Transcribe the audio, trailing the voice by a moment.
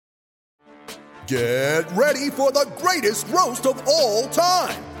Get ready for the greatest roast of all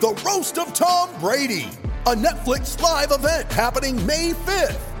time, the Roast of Tom Brady, a Netflix live event happening May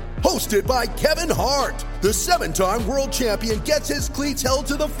 5th. Hosted by Kevin Hart, the 7-time world champion gets his cleats held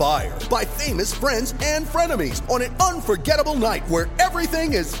to the fire by famous friends and frenemies on an unforgettable night where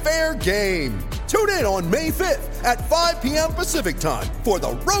everything is fair game. Tune in on May 5th at 5 p.m. Pacific time for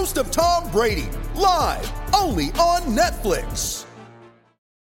the Roast of Tom Brady, live only on Netflix.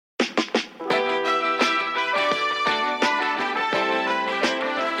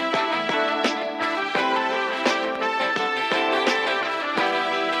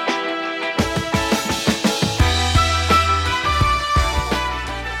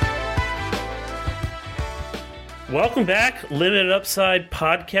 Welcome back, Limited Upside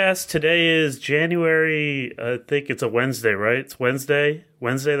Podcast. Today is January, I think it's a Wednesday, right? It's Wednesday,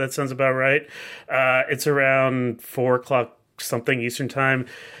 that sounds about right. It's around 4 o'clock something Eastern Time.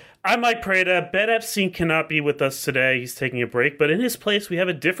 I'm Mike Prada. Ben Epstein cannot be with us today. He's taking a break, but in his place we have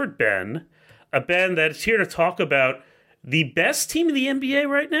a different Ben, a Ben that is here to talk about the best team in the NBA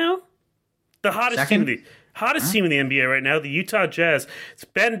right now, the hottest team in the NBA right now, the Utah Jazz. It's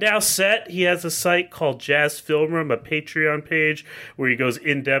Ben Dowsett. He has a site called Jazz Film Room, a Patreon page where he goes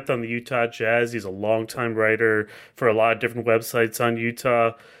in-depth on the Utah Jazz. He's a longtime writer for a lot of different websites on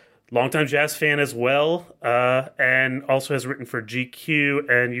Utah. Longtime Jazz fan as well, and also has written for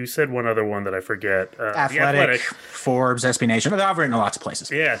GQ, and you said one other one that I forget. Athletic, Forbes, SB Nation. I've written in lots of places.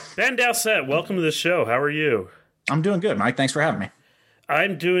 Yeah. Ben Dowsett, welcome to the show. How are you? I'm doing good, Mike. Thanks for having me.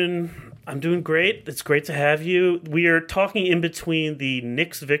 I'm doing great. It's great to have you. We are talking in between the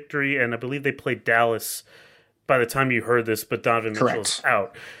Knicks victory, and I believe they played Dallas by the time you heard this, but Donovan Mitchell's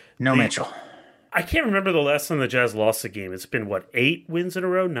out. Mitchell. I can't remember the last time the Jazz lost a game. It's been, 8 wins in a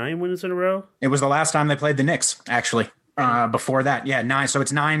row? 9 wins in a row? It was the last time they played the Knicks, actually. Before that, 9. So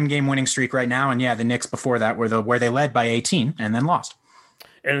it's 9-game winning streak right now, and the Knicks before that were where they led by 18 and then lost.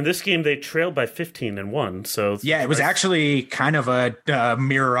 And in this game, they trailed by 15 and won. So it was actually kind of a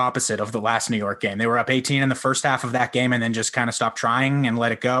mirror opposite of the last New York game. They were up 18 in the first half of that game and then just kind of stopped trying and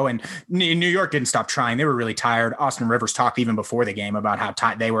let it go. And New York didn't stop trying. They were really tired. Austin Rivers talked even before the game about how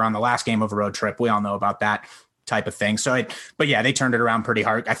tight they were on the last game of a road trip. We all know about that type of thing. They turned it around pretty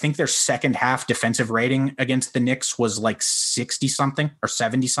hard. I think their second half defensive rating against the Knicks was like 60 something or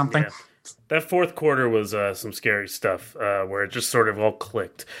 70 something. Yeah. That fourth quarter was some scary stuff where it just sort of all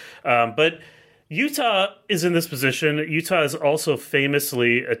clicked. But Utah is in this position. Utah is also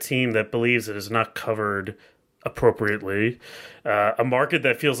famously a team that believes it is not covered appropriately, a market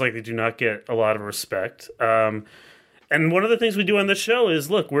that feels like they do not get a lot of respect. And one of the things we do on this show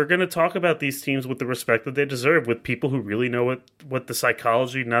is, look, we're going to talk about these teams with the respect that they deserve, with people who really know what the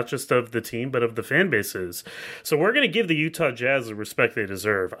psychology, not just of the team, but of the fan base is. So we're going to give the Utah Jazz the respect they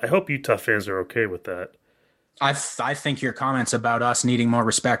deserve. I hope Utah fans are okay with that. I think your comments about us needing more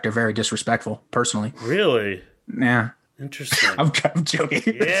respect are very disrespectful, personally. Really? Yeah. Interesting. I'm joking.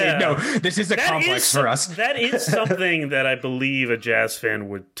 Yeah. This is a complex for us. That is something that I believe a Jazz fan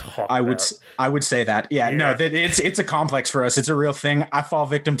would talk about. I would say that. Yeah. No, it's a complex for us. It's a real thing. I fall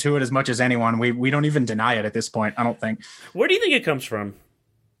victim to it as much as anyone. We don't even deny it at this point, I don't think. Where do you think it comes from?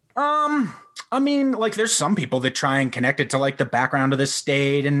 I mean, there's some people that try and connect it to the background of the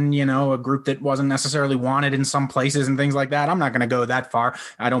state and, a group that wasn't necessarily wanted in some places and things like that. I'm not going to go that far.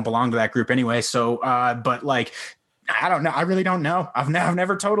 I don't belong to that group anyway. So, I don't know. I really don't know. I've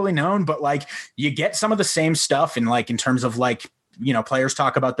never totally known, but you get some of the same stuff in terms of players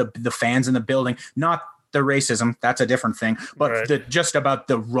talk about the fans in the building, not the racism. That's a different thing, but right. Just about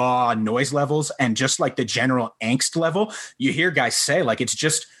the raw noise levels and just the general angst level. You hear guys say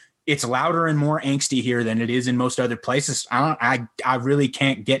it's louder and more angsty here than it is in most other places. I really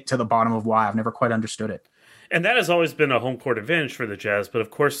can't get to the bottom of why. I've never quite understood it. And that has always been a home court advantage for the Jazz, but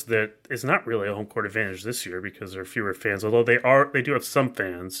of course that is not really a home court advantage this year because there are fewer fans. Although they do have some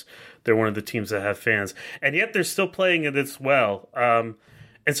fans. They're one of the teams that have fans, and yet they're still playing it as well.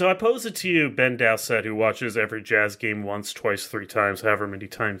 And so I pose it to you, Ben Dowsett, who watches every Jazz game once, twice, 3 times, however many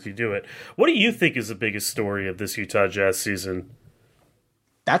times you do it. What do you think is the biggest story of this Utah Jazz season?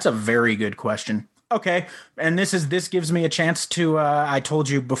 That's a very good question. Okay. And this gives me a chance to, I told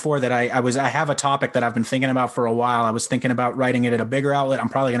you before that I have a topic that I've been thinking about for a while. I was thinking about writing it at a bigger outlet. I'm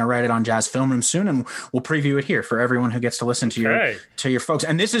probably going to write it on Jazz Film Room soon, and we'll preview it here for everyone who gets to listen to your folks.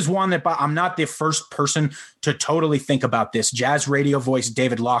 And this is one that I'm not the first person to totally think about this. Jazz radio voice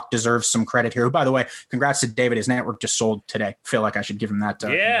David Locke deserves some credit here. By the way, congrats to David. His network just sold today. I feel like I should give him that.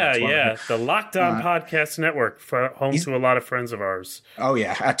 The Locked On Podcast Network, home to a lot of friends of ours. Oh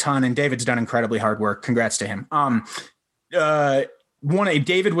yeah, a ton. And David's done incredibly hard work. Congrats to him.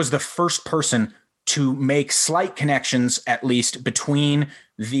 David was the first person to make slight connections, at least, between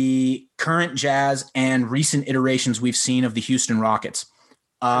the current Jazz and recent iterations we've seen of the Houston Rockets.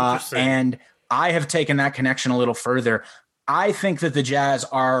 And I have taken that connection a little further. I think that the Jazz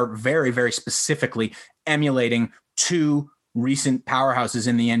are very, very specifically emulating two recent powerhouses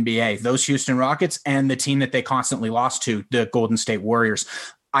in the NBA, those Houston Rockets and the team that they constantly lost to, the Golden State Warriors.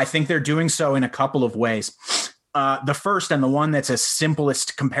 I think they're doing so in a couple of ways. The first, and the one that's a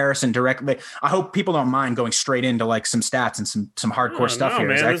simplest comparison directly, I hope people don't mind going straight into like some stats and some hardcore stuff here.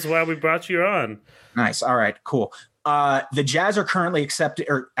 Man, this is why we brought you on. Nice. All right, cool. The Jazz are currently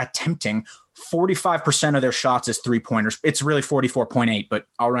attempting 45% of their shots as 3-pointers. It's really 44.8, but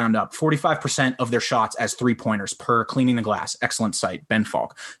I'll round up. 45% of their shots as 3-pointers per Cleaning the Glass. Excellent site, Ben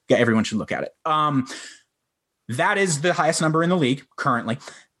Falk. Everyone should look at it. That is the highest number in the league currently.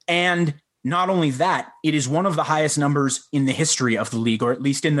 And not only that, it is one of the highest numbers in the history of the league, or at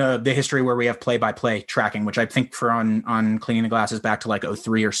least in the history where we have play-by-play tracking, which I think for on Cleaning the Glass is back to like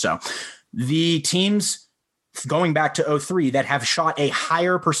 03 or so. The teams going back to 03 that have shot a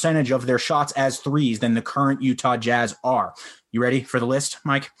higher percentage of their shots as threes than the current Utah Jazz are. You ready for the list,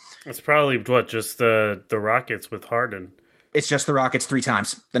 Mike? It's probably just the Rockets with Harden. It's just the Rockets 3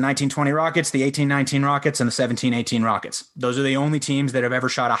 times. The 1920 Rockets, the 1819 Rockets, and the 1718 Rockets. Those are the only teams that have ever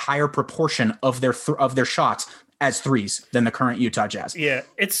shot a higher proportion of their shots as threes than the current Utah Jazz. Yeah,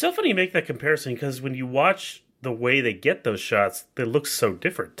 it's so funny you make that comparison because when you watch the way they get those shots, they look so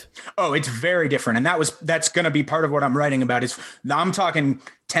different. Oh, it's very different. And that's going to be part of what I'm writing about is I'm talking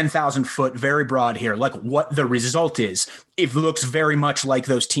 10,000 foot, very broad here, like what the result is. It looks very much like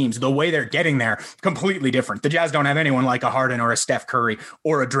those teams. The way they're getting there, completely different. The Jazz don't have anyone like a Harden or a Steph Curry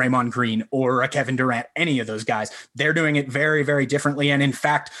or a Draymond Green or a Kevin Durant, any of those guys. They're doing it very, very differently. And in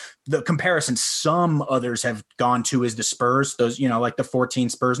fact, the comparison some others have gone to is the Spurs, those, like the 14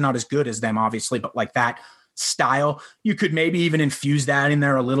 Spurs, not as good as them, obviously, but like that style. You could maybe even infuse that in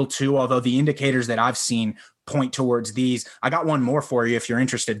there a little too, although the indicators that I've seen point towards these. I got one more for you if you're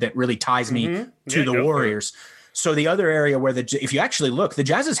interested that really ties me to the Warriors. So the other area where if you actually look, the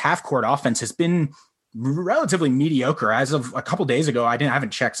Jazz's half-court offense has been relatively mediocre as of a couple days ago. I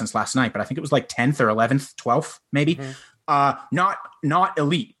haven't checked since last night, but I think it was like 10th or 11th, 12th maybe. Not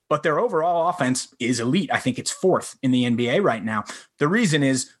elite, but their overall offense is elite. I think it's 4th in the NBA right now. The reason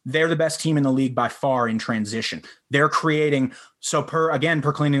is they're the best team in the league by far in transition. They're creating, so per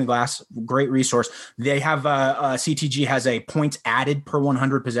Cleaning the Glass, great resource. They have CTG has a points added per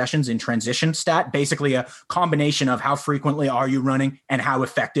 100 possessions in transition stat, basically a combination of how frequently are you running and how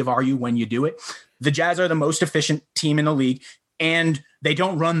effective are you when you do it. The Jazz are the most efficient team in the league. And they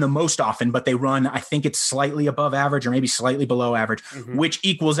don't run the most often, but they run, I think it's slightly above average or maybe slightly below average, which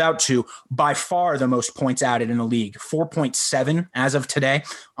equals out to by far the most points added in the league, 4.7 as of today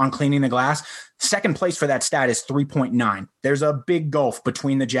on Cleaning the Glass. Second place for that stat is 3.9. There's a big gulf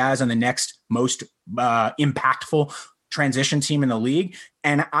between the Jazz and the next most impactful transition team in the league.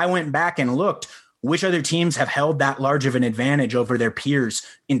 And I went back and looked which other teams have held that large of an advantage over their peers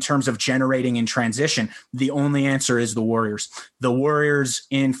in terms of generating in transition. The only answer is the Warriors. The Warriors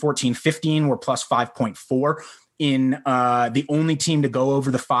in 14-15 were plus 5.4 in the only team to go over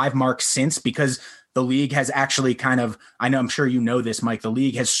the 5 mark since, because the league has actually I'm sure you know this, Mike, the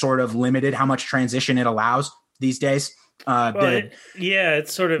league has sort of limited how much transition it allows these days.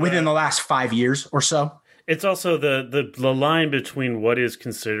 It's sort of within the last 5 years or so. It's also the line between what is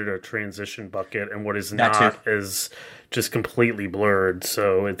considered a transition bucket and what is not is just completely blurred.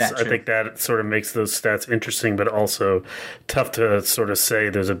 So I think that sort of makes those stats interesting, but also tough to sort of say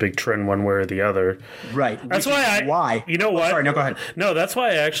there's a big trend one way or the other. Right. That's why you know what? Sorry, no, go ahead. No, that's why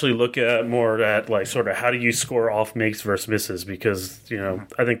I actually look at more at like sort of how do you score off makes versus misses, because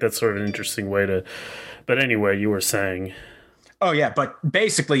I think that's sort of an interesting way to. But anyway, you were saying. Oh yeah, but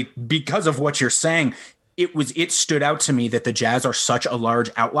basically because of what you're saying. It stood out to me that the Jazz are such a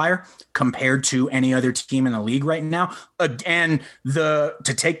large outlier compared to any other team in the league right now. And to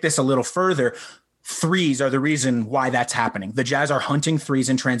take this a little further, threes are the reason why that's happening. The Jazz are hunting threes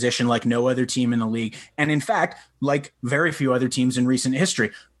in transition like no other team in the league. And in fact, like very few other teams in recent history.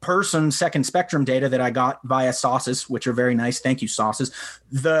 Per some second spectrum data that I got via Sauces, which are very nice. Thank you, Sauces.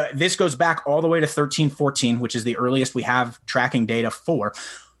 This goes back all the way to 13-14, which is the earliest we have tracking data for.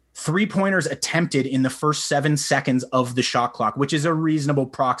 3-pointers attempted in the first 7 seconds of the shot clock, which is a reasonable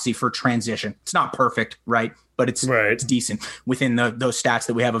proxy for transition. It's not perfect, right? But it's decent within those stats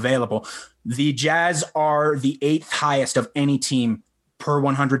that we have available. The Jazz are the 8th highest of any team per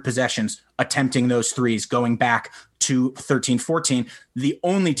 100 possessions attempting those threes going back to 13-14. The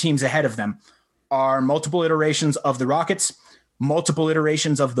only teams ahead of them are multiple iterations of the Rockets, multiple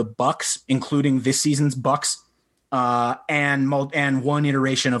iterations of the Bucks, including this season's Bucks, and one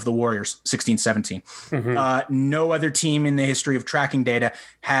iteration of the Warriors, 16-17. No other team in the history of tracking data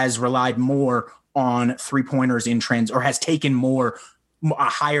has relied more on three-pointers in trends, or has taken a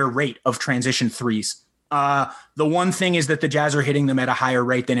higher rate of transition threes. The one thing is that the Jazz are hitting them at a higher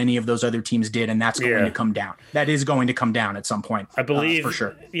rate than any of those other teams did, and that's going to come down. That is going to come down at some point, I believe, for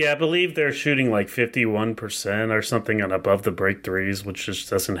sure. Yeah, I believe they're shooting like 51% or something on above the break threes, which just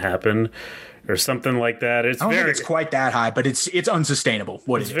doesn't happen, or something like that. I don't think it's quite that high, but it's unsustainable.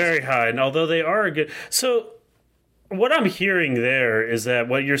 It's very high, and although they are good, so. What I'm hearing there is that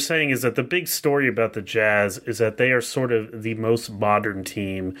what you're saying is that the big story about the Jazz is that they are sort of the most modern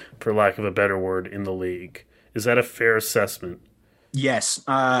team, for lack of a better word, in the league. Is that a fair assessment? Yes.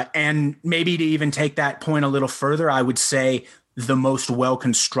 And maybe to even take that point a little further, I would say the most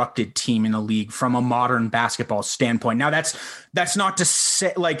well-constructed team in the league from a modern basketball standpoint. Now, that's not to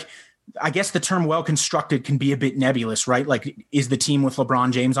say, like, I guess the term well-constructed can be a bit nebulous, right? Like, is the team with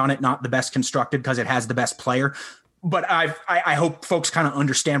LeBron James on it not the best constructed because it has the best player? But I hope folks kind of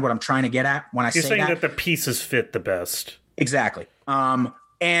understand what I'm trying to get at when I say that. You're saying that the pieces fit the best. Exactly.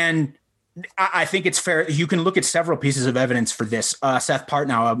 And I think it's fair. You can look at several pieces of evidence for this. Seth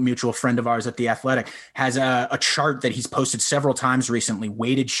Partnow, a mutual friend of ours at The Athletic, has a chart that he's posted several times recently,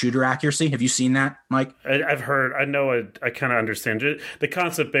 weighted shooter accuracy. Have you seen that, Mike? I've heard. I know. I kind of understand it. The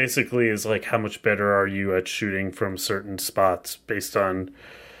concept basically is like, how much better are you at shooting from certain spots based on...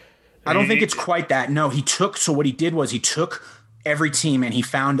 I don't think it's quite that. No, what he did was he took every team and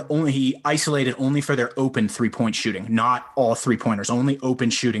he isolated only for their open 3-point shooting, not all 3-pointers, only open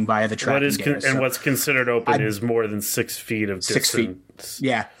shooting via the tracking data. What's considered open is more than 6 feet of distance. 6 feet.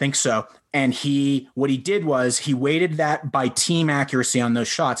 Yeah, I think so. And what he did was he weighted that by team accuracy on those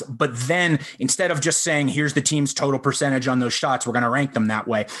shots. But then instead of just saying, here's the team's total percentage on those shots, we're going to rank them that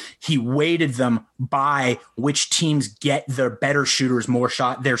way, he weighted them by which teams get the better shooters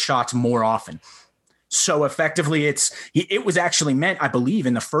their shots more often. So effectively, it was actually meant, I believe,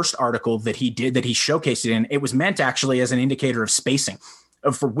 in the first article that he showcased it in, it was meant actually as an indicator of spacing,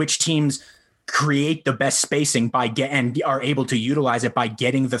 for which teams create the best spacing and are able to utilize it by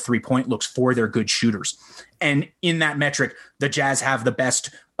getting the 3-point looks for their good shooters. And in that metric, the Jazz have the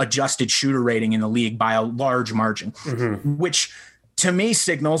best adjusted shooter rating in the league by a large margin, which to me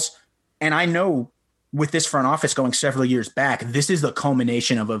signals, and I know with this front office going several years back, this is the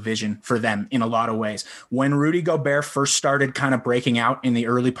culmination of a vision for them in a lot of ways. When Rudy Gobert first started kind of breaking out in the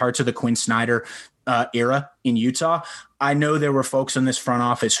early parts of the Quinn Snyder era in Utah, I know there were folks in this front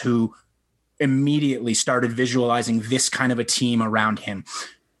office who immediately started visualizing this kind of a team around him.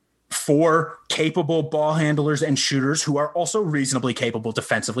 4 capable ball handlers and shooters who are also reasonably capable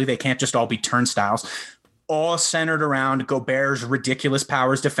defensively. They can't just all be turnstiles. All centered around Gobert's ridiculous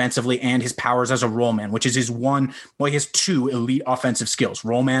powers defensively and his powers as a roll man, which is he has 2 elite offensive skills,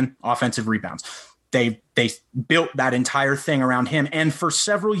 roll man, offensive rebounds. They built that entire thing around him. And for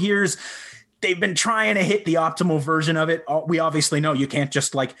several years, they've been trying to hit the optimal version of it. We obviously know you can't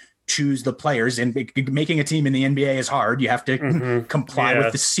just choose the players, and making a team in the NBA is hard. You have to comply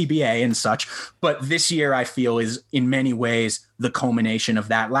with the CBA and such. But this year, I feel, is in many ways the culmination of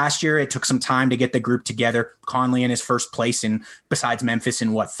that. Last year, it took some time to get the group together. Conley in his first place besides Memphis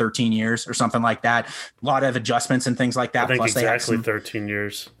in 13 years or something like that. A lot of adjustments and things like that. I think Plus exactly 13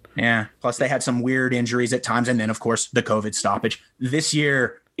 years. Yeah. Plus they had some weird injuries at times. And then, of course, the COVID stoppage. This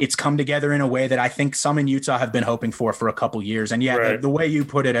year, it's come together in a way that I think some in Utah have been hoping for a couple years. And the way you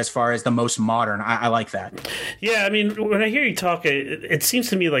put it as far as the most modern, I like that. Yeah, I mean, when I hear you talk, it seems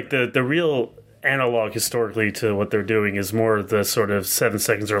to me like the real analog historically to what they're doing is more the sort of 7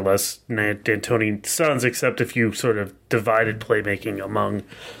 seconds or less D'Antoni Suns, except if you sort of divided playmaking among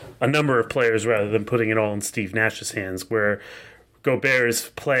a number of players rather than putting it all in Steve Nash's hands, where Gobert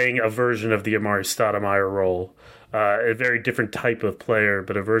is playing a version of the Amari Stoudemire role. A very different type of player,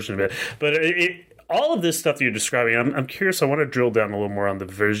 but a version of it. But all of this stuff that you're describing, I'm curious. I want to drill down a little more on the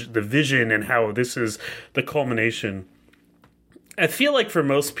vision and how this is the culmination. I feel like for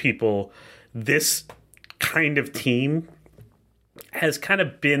most people, this kind of team has kind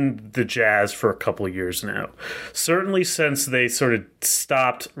of been the Jazz for a couple of years now. Certainly since they sort of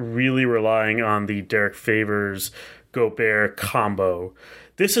stopped really relying on the Derek Favors Gobert combo.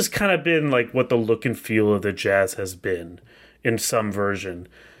 This has kind of been like what the look and feel of the Jazz has been in some version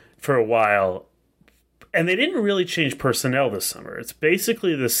for a while. And they didn't really change personnel this summer. It's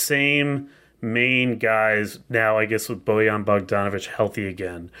basically the same main guys now, I guess, with Bojan Bogdanovic healthy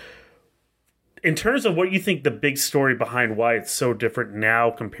again. in terms of what you think the big story behind why it's so different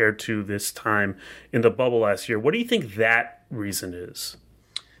now compared to this time in the bubble last year, what do you think that reason is?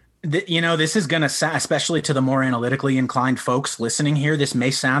 This is going to sound, especially to the more analytically inclined folks listening here, this may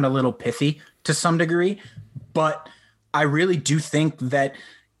sound a little pithy to some degree, but I really do think that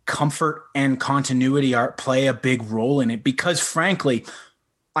comfort and continuity play a big role in it, because frankly,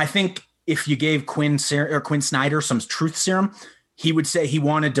 I think if you gave Quinn Snyder some truth serum, he would say he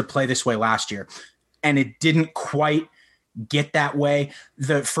wanted to play this way last year, and it didn't quite get that way.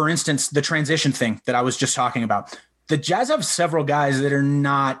 For instance, the transition thing that I was just talking about, the Jazz have several guys that are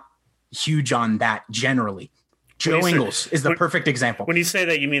not huge on that generally. Joe Ingles is the perfect example. When you say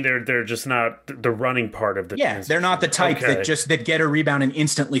that, you mean they're just not the running part of the transition. They're not the type that get a rebound and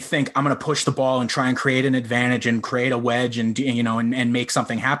instantly think, I'm going to push the ball and try and create an advantage and create a wedge and make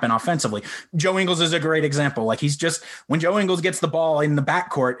something happen offensively. Joe Ingles is a great example. Like, he's just, when Joe Ingles gets the ball in the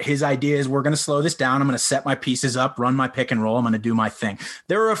backcourt, his idea is, we're going to slow this down. I'm going to set my pieces up, run my pick and roll. I'm going to do my thing.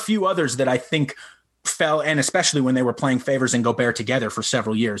 There are a few others that I think fell, and especially when they were playing Favors and Gobert together for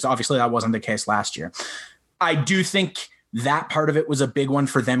several years. Obviously, that wasn't the case last year. I do think that part of it was a big one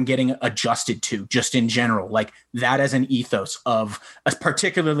for them getting adjusted to, just in general, like that as an ethos of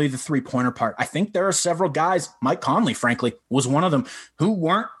particularly the 3-pointer part. I think there are several guys, Mike Conley, frankly, was one of them, who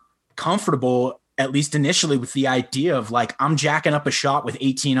weren't comfortable, at least initially, with the idea of like, I'm jacking up a shot with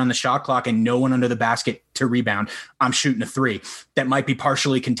 18 on the shot clock and no one under the basket to rebound. I'm shooting a 3 that might be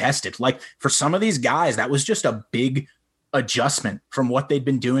partially contested. Like, for some of these guys, that was just a big adjustment from what they'd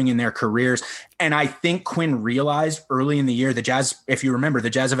been doing in their careers. And I think Quinn realized early in the year, the Jazz, if you remember, the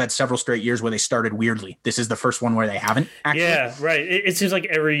Jazz have had several straight years where they started weirdly. This is the first one where they haven't, actually. Yeah, right. It seems like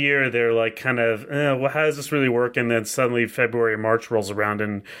every year they're like kind of, well, how does this really work? And then suddenly February, March rolls around,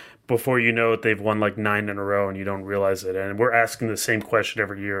 and before you know it, they've won like 9 in a row and you don't realize it. And we're asking the same question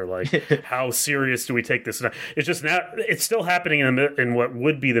every year, like, how serious do we take this? It's just now, it's still happening in what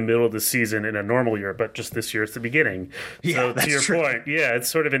would be the middle of the season in a normal year, but just this year it's the beginning. Yeah, so to your point, yeah,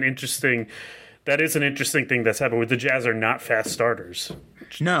 it's sort of an interesting thing that's happened with the Jazz are not fast starters.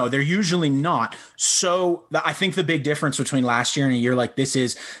 No, they're usually not. So I think the big difference between last year and a year like this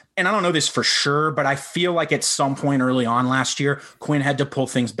is, and I don't know this for sure, but I feel like at some point early on last year, Quinn had to pull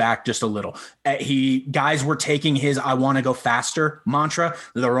things back just a little. Guys were taking his "I want to go faster" mantra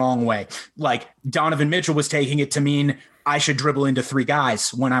the wrong way. Like, Donovan Mitchell was taking it to mean, I should dribble into 3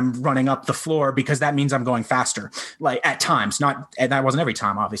 guys when I'm running up the floor because that means I'm going faster. Like, at times, and that wasn't every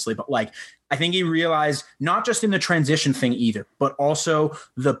time, obviously, but like, I think he realized, not just in the transition thing either, but also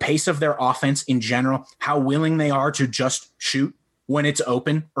the pace of their offense in general, how willing they are to just shoot when it's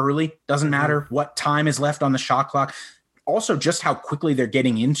open early. Doesn't matter what time is left on the shot clock. Also, just how quickly they're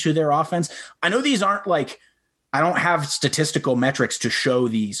getting into their offense. I know these aren't like, I don't have statistical metrics to show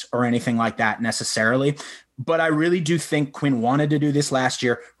these or anything like that necessarily, but I really do think Quinn wanted to do this last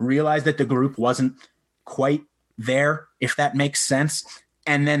year, realized that the group wasn't quite there, if that makes sense.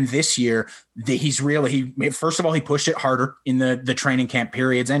 And then this year, first of all, he pushed it harder in the training camp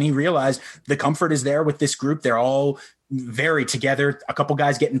periods, and he realized the comfort is there with this group. They're all very together. A couple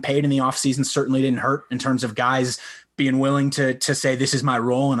guys getting paid in the offseason certainly didn't hurt, in terms of guys being willing to say, this is my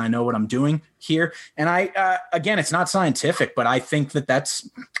role and I know what I'm doing here. And again, it's not scientific, but I think that's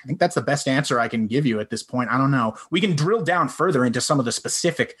the best answer I can give you at this point. I don't know. We can drill down further into some of the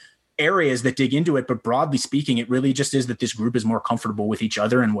specific areas that dig into it, but broadly speaking, it really just is that this group is more comfortable with each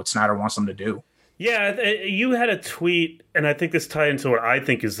other and what Snyder wants them to do. Yeah, you had a tweet, and I think this tied into what I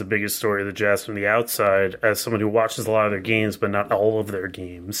think is the biggest story of the Jazz from the outside, as someone who watches a lot of their games, but not all of their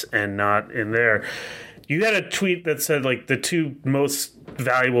games, and not in there. You had a tweet that said, like, the 2 most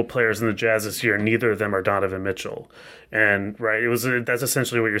valuable players in the Jazz this year, neither of them are Donovan Mitchell. And, right, that's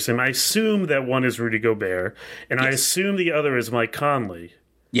essentially what you're saying. I assume that one is Rudy Gobert, and yes. I assume the other is Mike Conley.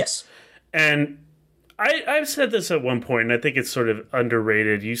 Yes. And I've said this at one point, and I think it's sort of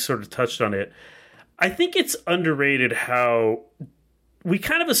underrated. You sort of touched on it. I think it's underrated how we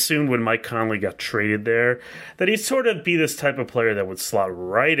kind of assumed when Mike Conley got traded there that he'd sort of be this type of player that would slot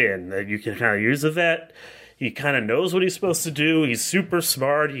right in, that you can kind of use a vet. He kind of knows what he's supposed to do. He's super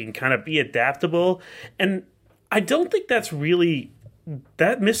smart. He can kind of be adaptable. And I don't think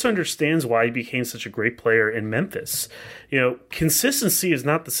that misunderstands why he became such a great player in Memphis. Consistency is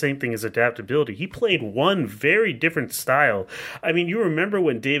not the same thing as adaptability. He played one very different style. I mean, you remember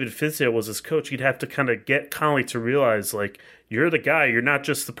when David Fizdale was his coach, he'd have to kind of get Conley to realize, like, you're the guy. You're not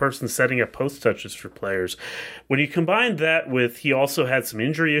just the person setting up post touches for players. When you combine that with, he also had some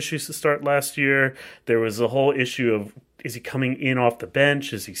injury issues to start last year. There was a whole issue of, is he coming in off the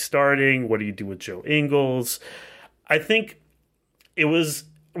bench? Is he starting? What do you do with Joe Ingles? I think it was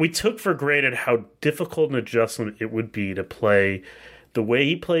we took for granted how difficult an adjustment it would be to play the way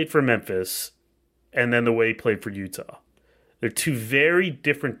he played for Memphis and then the way he played for Utah. They're two very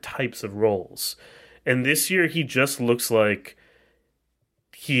different types of roles. And this year he just looks like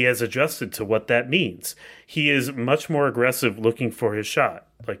he has adjusted to what that means. He is much more aggressive looking for his shot.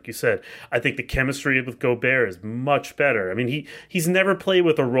 Like you said, I think the chemistry with Gobert is much better. I mean, he's never played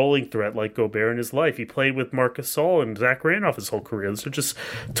with a rolling threat like Gobert in his life. He played with Marc Gasol and Zach Randolph his whole career. Those are just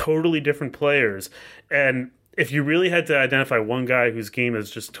totally different players. And if you really had to identify one guy whose game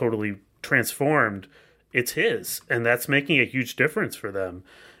is just totally transformed, it's his. And that's making a huge difference for them.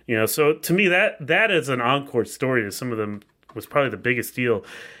 You know, so to me, that is an on-court story to some of them was probably the biggest deal.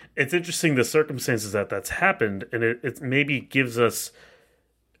 It's interesting the circumstances that's happened, and it maybe gives us,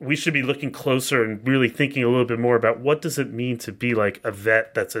 we should be looking closer and really thinking a little bit more about what does it mean to be like a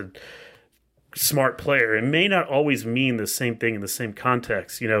vet that's a smart player. It may not always mean the same thing in the same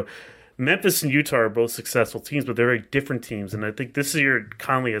context. You know, Memphis and Utah are both successful teams, but they're very different teams, and I think this year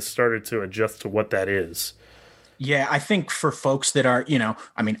Conley has started to adjust to what that is. Yeah, I think for folks that are, you know,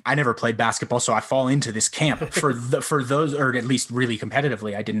 I mean, I never played basketball, so I fall into this camp. For those, or at least really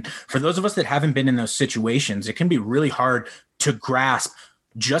competitively, I didn't. For those of us that haven't been in those situations, it can be really hard to grasp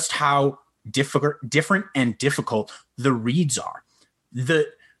just how different and difficult the reads are.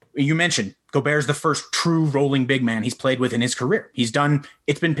 You mentioned Gobert's the first true rolling big man he's played with in his career. It's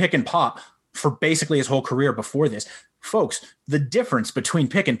been pick and pop for basically his whole career before this. Folks, the difference between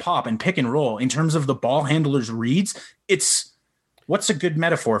pick and pop and pick and roll in terms of the ball handler's reads, what's a good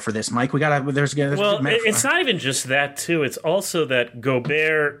metaphor for this, Mike? There's a good metaphor. It's not even just that too. It's also that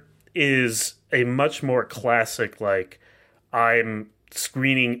Gobert is a much more classic, like, I'm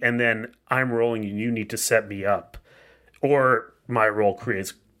screening and then I'm rolling and you need to set me up. Or my roll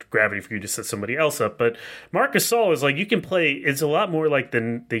creates gravity for you to set somebody else up. But Marc Gasol is like, you can play, it's a lot more like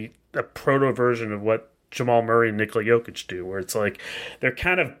a proto version of what Jamal Murray and Nikola Jokic do, where it's like they're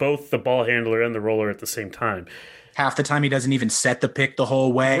kind of both the ball handler and the roller at the same time. Half the time he doesn't even set the pick the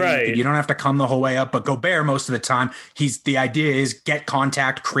whole way. Right. You don't have to come the whole way up. But Gobert, most of the time, the idea is get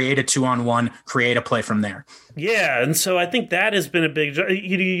contact, create a 2-on-1, create a play from there. Yeah, and so I think that has been a big...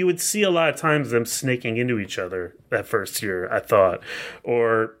 You would see a lot of times them snaking into each other that first year, I thought.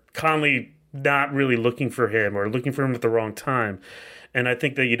 Or Conley not really looking for him or looking for him at the wrong time. And I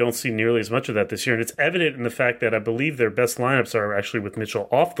think that you don't see nearly as much of that this year. And it's evident in the fact that I believe their best lineups are actually with Mitchell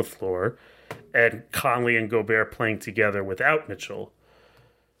off the floor and Conley and Gobert playing together without Mitchell.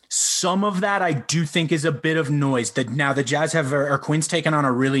 Some of that I do think is a bit of noise. That now the Jazz or Quinn's taken on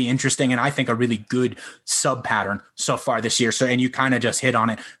a really interesting and I think a really good sub pattern so far this year. So, and you kind of just hit on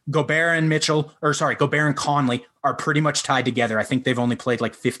it. Gobert and Conley are pretty much tied together. I think they've only played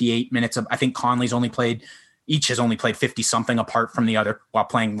like 58 minutes. I think Conley's each has only played 50 something apart from the other while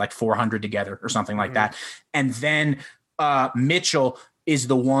playing like 400 together or something like that. And then Mitchell is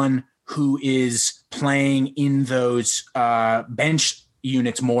the one who is playing in those bench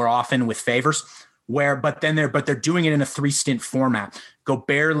units more often with Favors but they're doing it in a 3-stint format.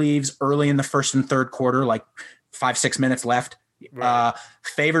 Gobert leaves early in the first and third quarter, like 5-6 minutes left. Right.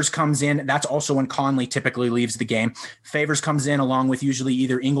 Favors comes in. That's also when Conley typically leaves the game. Favors comes in along with usually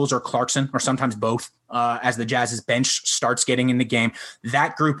either Ingles or Clarkson, or sometimes both, as the Jazz's bench starts getting in the game.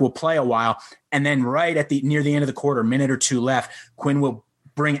 That group will play a while, and then right at near the end of the quarter, minute or two left, Quinn will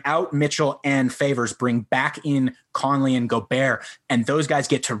bring out Mitchell and Favors, bring back in Conley and Gobert, and those guys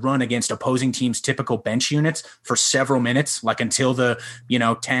get to run against opposing teams' typical bench units for several minutes, like until the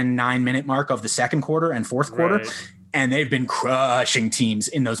 10-9 minute mark of the second quarter and fourth quarter. Right. And they've been crushing teams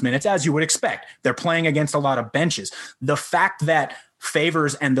in those minutes, as you would expect. They're playing against a lot of benches. The fact that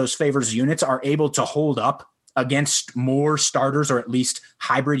Favors and those Favors units are able to hold up against more starters or at least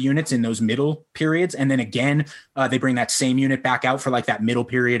hybrid units in those middle periods. And then again, they bring that same unit back out for like that middle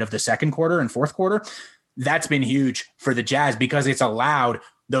period of the second quarter and fourth quarter. That's been huge for the Jazz because it's allowed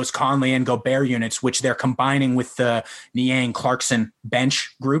those Conley and Gobert units, which they're combining with the Niang Clarkson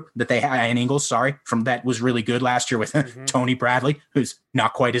bench group that they had, and Ingles, from that was really good last year with Tony Bradley, who's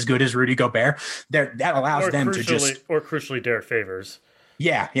not quite as good as Rudy Gobert. That allows them to just... Or crucially, Derek Favors.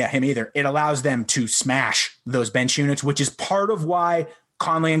 Yeah, him either. It allows them to smash those bench units, which is part of why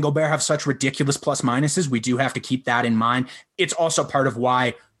Conley and Gobert have such ridiculous plus minuses. We do have to keep that in mind. It's also part of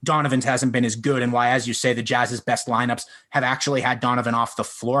why Donovan's hasn't been as good and why, as you say, the Jazz's best lineups have actually had Donovan off the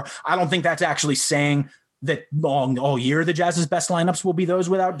floor. I don't think that's actually saying that all year the Jazz's best lineups will be those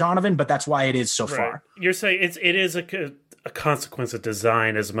without Donovan, but that's why it is so far. You're saying it is a consequence of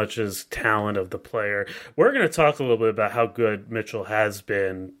design as much as talent of the player. We're going to talk a little bit about how good Mitchell has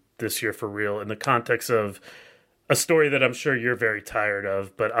been this year for real in the context of a story that I'm sure you're very tired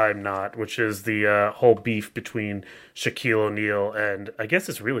of, but I'm not, which is the whole beef between Shaquille O'Neal and I guess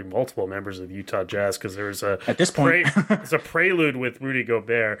it's really multiple members of Utah Jazz, because there's at this point it's a prelude with Rudy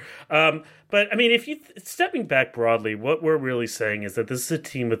Gobert. But I mean, if you stepping back broadly, what we're really saying is that this is a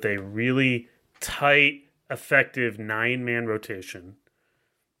team with a really tight, effective 9-man rotation,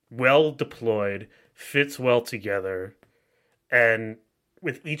 well deployed, fits well together, and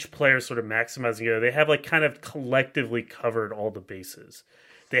with each player sort of maximizing it, they have like kind of collectively covered all the bases.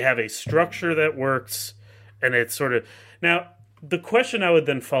 They have a structure that works, and it's sort of... Now, the question I would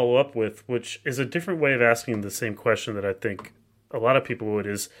then follow up with, which is a different way of asking the same question that I think a lot of people would,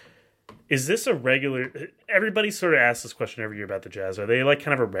 is this a regular... Everybody sort of asks this question every year about the Jazz. Are they like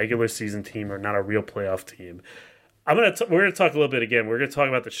kind of a regular season team or not a real playoff team? We're going to talk a little bit again. We're going to talk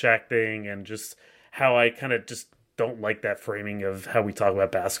about the Shaq thing and just how I kind of just don't like that framing of how we talk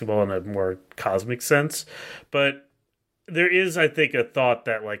about basketball in a more cosmic sense. But there is, I think, a thought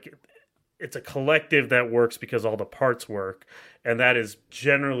that like it's a collective that works because all the parts work, and that is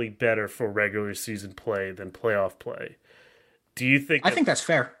generally better for regular season play than playoff play. Do you think? I think that's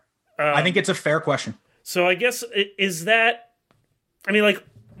fair. I think it's a fair question. So I guess is that? I mean, like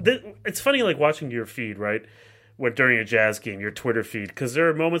it's funny, like watching your feed, right? When during a Jazz game, your Twitter feed, because there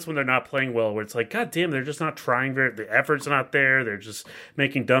are moments when they're not playing well where it's like, God damn, they're just not trying the effort's not there. They're just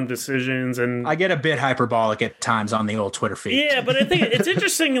making dumb decisions. And I get a bit hyperbolic at times on the old Twitter feed. Yeah, but I think it's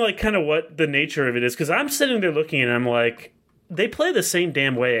interesting, like kind of what the nature of it is, because I'm sitting there looking and I'm like, they play the same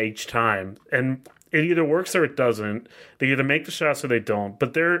damn way each time. And it either works or it doesn't. They either make the shots or they don't.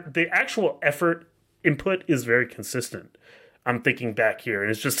 But the actual effort input is very consistent. I'm thinking back here.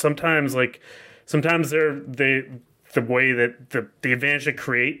 And it's just sometimes the way that the advantage they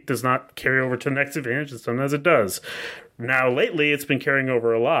create does not carry over to the next advantage, and sometimes it does. Now, lately, it's been carrying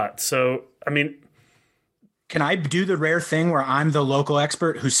over a lot. So, I mean... Can I do the rare thing where I'm the local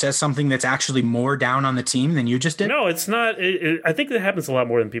expert who says something that's actually more down on the team than you just did? No, it's not. I think that happens a lot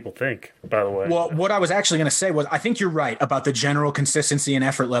more than people think, by the way. Well, what I was actually going to say was I think you're right about the general consistency and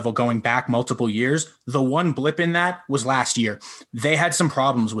effort level going back multiple years. The one blip in that was last year. They had some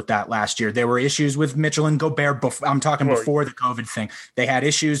problems with that last year. There were issues with Mitchell and Gobert. I'm talking before the COVID thing. They had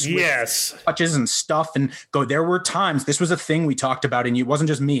issues with touches and stuff. And there were times, this was a thing we talked about, and it wasn't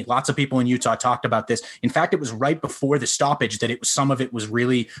just me. Lots of people in Utah talked about this. In fact, it was right before the stoppage that some of it was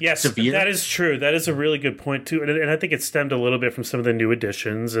really severe. That is true. That is a really good point too, and I think it stemmed a little bit from some of the new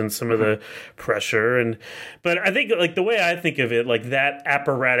additions and some of the pressure. But I think like the way I think of it, like that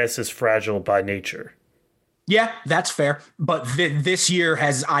apparatus is fragile by nature. Yeah, that's fair. But this year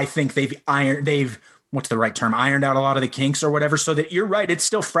has, I think they've what's the right term? Ironed out a lot of the kinks or whatever, so that you're right. It's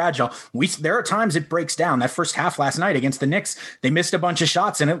still fragile. There are times it breaks down. That first half last night against the Knicks, they missed a bunch of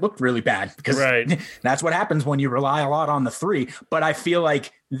shots and it looked really bad because that's what happens when you rely a lot on the three. But I feel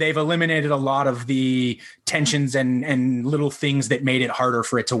like they've eliminated a lot of the tensions and little things that made it harder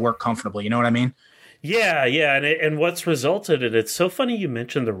for it to work comfortably. You know what I mean? Yeah. And what's resulted in it's so funny you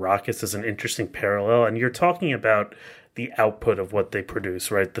mentioned the Rockets as an interesting parallel, and you're talking about the output of what they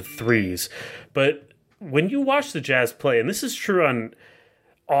produce, right? The threes. But when you watch the Jazz play, and this is true on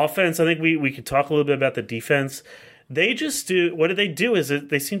offense, I think we could talk a little bit about the defense. They just do, what they do is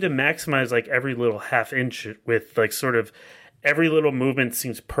they seem to maximize like every little half inch with like sort of every little movement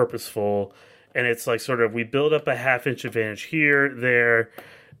seems purposeful. And it's like sort of we build up a half inch advantage here, there,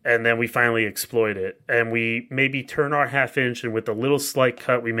 and then we finally exploit it. And we maybe turn our half inch, and with a little slight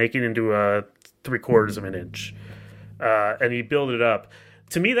cut, we make it into a 3/4 of an inch. And you build it up.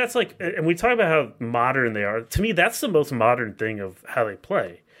 To me, that's like, and we talk about how modern they are. To me, that's the most modern thing of how they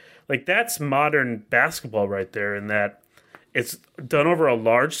play. Like, that's modern basketball right there, in that it's done over a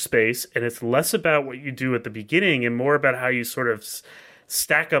large space, and it's less about what you do at the beginning and more about how you sort of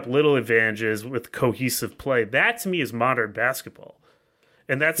stack up little advantages with cohesive play. That, to me, is modern basketball.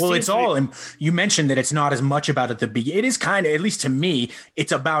 And that's well, it's all. And you mentioned that it's not as much about at the beginning. It is kind of, at least to me,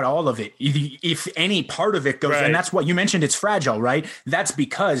 it's about all of it. If any part of it goes, and that's what you mentioned, it's fragile, right? That's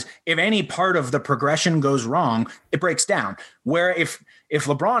because if any part of the progression goes wrong, it breaks down. Where if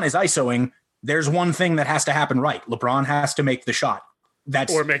LeBron is ISOing, there's one thing that has to happen right. LeBron has to make the shot.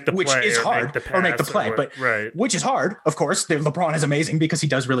 Or make the play, which is hard, or make the play, but which is hard. Of course, LeBron is amazing because he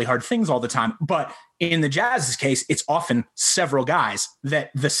does really hard things all the time. But in the Jazz's case, it's often several guys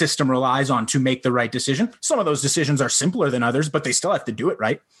that the system relies on to make the right decision. Some of those decisions are simpler than others, but they still have to do it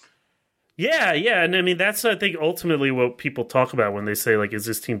right. Yeah, and I mean that's I think ultimately what people talk about when they say like, is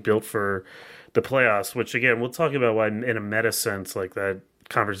this team built for the playoffs? Which again, we'll talk about why in a meta sense like that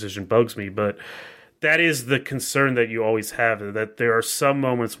conversation bugs me, but that is the concern that you always have, that there are some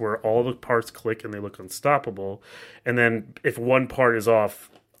moments where all the parts click and they look unstoppable. And then if one part is off,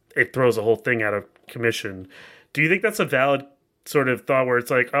 it throws the whole thing out of commission. Do you think that's a valid sort of thought where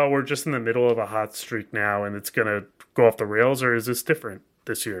it's like, oh, we're just in the middle of a hot streak now and it's going to go off the rails, or is this different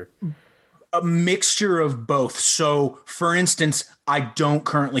this year? A mixture of both. So, for instance, I don't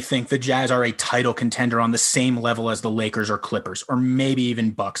currently think the Jazz are a title contender on the same level as the Lakers or Clippers, or maybe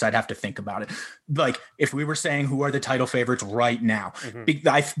even Bucks. I'd have to think about it. Like, if we were saying who are the title favorites right now,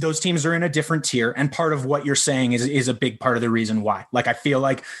 those teams are in a different tier. And part of what you're saying is a big part of the reason why. Like, I feel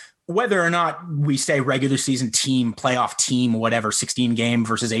like whether or not we say regular season team, playoff team, whatever, 16 game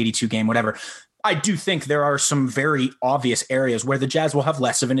versus 82 game, whatever, I do think there are some very obvious areas where the Jazz will have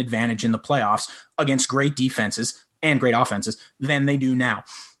less of an advantage in the playoffs against great defenses and great offenses than they do now.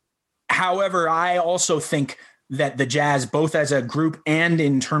 However, I also think that the Jazz, both as a group and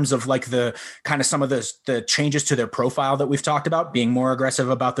in terms of like the kind of some of the changes to their profile that we've talked about, being more aggressive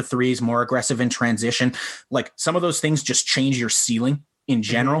about the threes, more aggressive in transition, like some of those things just change your ceiling in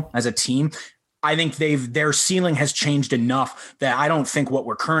general as a team. I think their ceiling has changed enough that I don't think what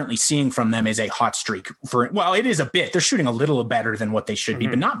we're currently seeing from them is a hot streak. Well, it is a bit. They're shooting a little better than what they should be,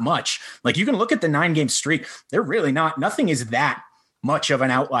 but not much. Like, you can look at the 9-game streak. They're really not. Nothing is that much of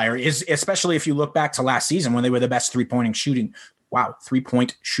an outlier, especially if you look back to last season when they were the best three-point shooting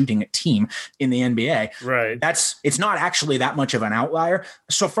team in the NBA. Right. It's not actually that much of an outlier.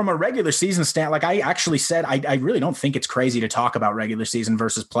 So from a regular season stand, like I actually said, I really don't think it's crazy to talk about regular season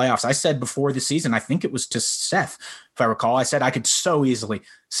versus playoffs. I said before the season, I think it was to Seth, if I recall, I said I could so easily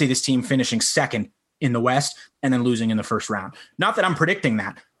see this team finishing second in the West and then losing in the first round. Not that I'm predicting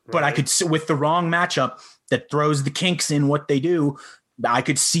that, but I could, with the wrong matchup that throws the kinks in what they do, I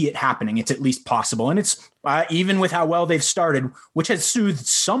could see it happening. It's at least possible. And it's even with how well they've started, which has soothed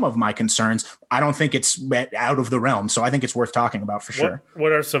some of my concerns, I don't think it's out of the realm. So I think it's worth talking about for sure.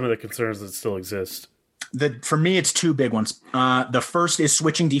 What are some of the concerns that still exist? For me, it's two big ones. The first is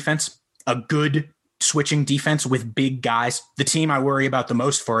switching defense, a good switching defense with big guys. The team I worry about the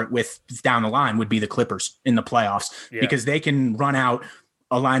most for it with down the line would be the Clippers in the playoffs, because they can run out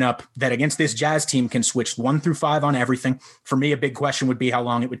a lineup that against this Jazz team can switch 1 through 5 on everything. For me, a big question would be how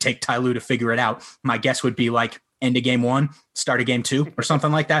long it would take Ty Lue to figure it out. My guess would be like end of game 1, start of game 2 or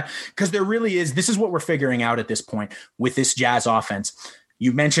something like that. Because there really is, this is what we're figuring out at this point with this Jazz offense.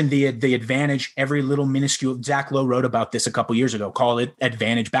 You mentioned the advantage, every little minuscule, Zach Lowe wrote about this a couple years ago, call it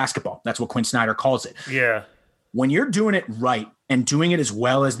advantage basketball. That's what Quinn Snyder calls it. Yeah. When you're doing it right and doing it as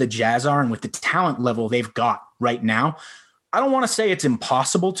well as the Jazz are and with the talent level they've got right now, I don't want to say it's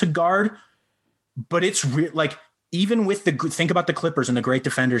impossible to guard, but it's like, even with think about the Clippers and the great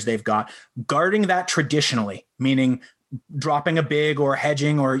defenders they've got, guarding that traditionally, meaning dropping a big or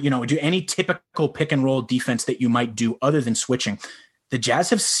hedging or, do any typical pick and roll defense that you might do other than switching. The Jazz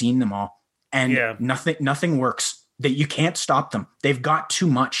have seen them all, and nothing works. That you can't stop them. They've got too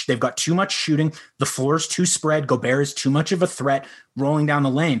much. They've got too much shooting. The floor's too spread. Gobert is too much of a threat rolling down the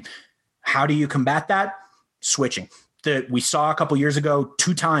lane. How do you combat that? Switching. We saw a couple years ago,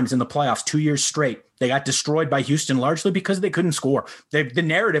 2 times in the playoffs, 2 years straight. They got destroyed by Houston largely because they couldn't score. The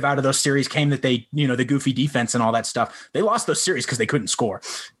narrative out of those series came that they, the goofy defense and all that stuff. They lost those series because they couldn't score.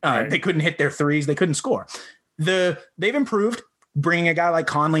 They couldn't hit their threes. They couldn't score. They've improved, bringing a guy like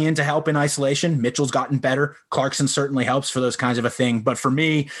Conley in to help in isolation. Mitchell's gotten better. Clarkson certainly helps for those kinds of a thing. But for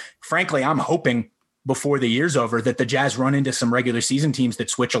me, frankly, I'm hoping before the year's over that the Jazz run into some regular season teams that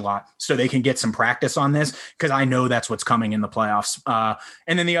switch a lot so they can get some practice on this, because I know that's what's coming in the playoffs.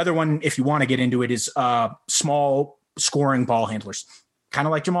 And then the other one, if you want to get into it, is small scoring ball handlers, kind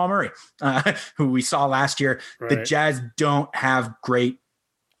of like Jamal Murray, who we saw last year. Right. The Jazz don't have great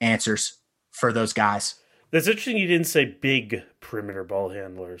answers for those guys. That's interesting you didn't say big perimeter ball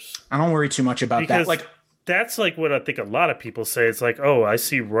handlers. I don't worry too much about that. That's like what I think a lot of people say. It's like, oh, I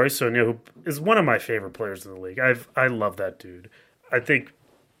see Royce O'Neal, who is one of my favorite players in the league. I love that dude. I think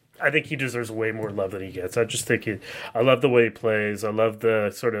he deserves way more love than he gets. I just think I love the way he plays. I love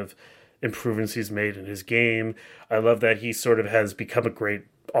the sort of improvements he's made in his game. I love that he sort of has become a great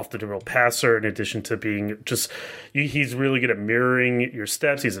off-the-dribble passer, in addition to being he's really good at mirroring your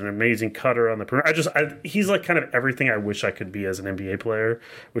steps. He's an amazing cutter on the perimeter. He's like kind of everything I wish I could be as an NBA player,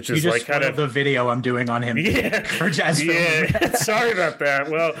 which is like kind of the video I'm doing on him for Jazz Film. Yeah, sorry about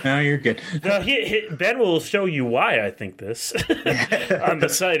that. Well, no, you're good. No, Ben will show you why I think this on the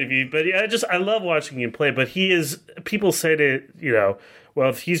site of you. But yeah, I love watching him play. But people say to well,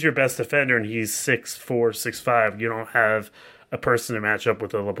 if he's your best defender and he's 6'4", 6'5", you don't have a person to match up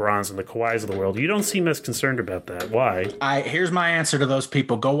with the LeBrons and the Kawhis of the world. You don't seem as concerned about that. Why? Here's my answer to those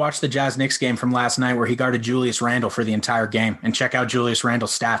people. Go watch the Jazz Knicks game from last night where he guarded Julius Randle for the entire game, and check out Julius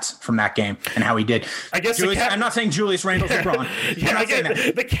Randle's stats from that game and how he did. I guess I'm not saying Julius Randle's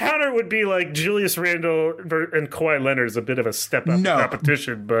LeBron. The counter would be like Julius Randle and Kawhi Leonard is a bit of a step up in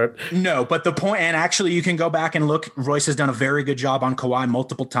competition, but the point, and actually you can go back and look, Royce has done a very good job on Kawhi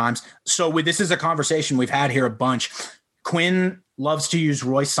multiple times. So this is a conversation we've had here a bunch. Quinn loves to use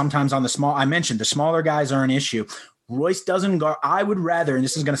Royce sometimes on the small. I mentioned the smaller guys are an issue. Royce doesn't guard. I would rather, and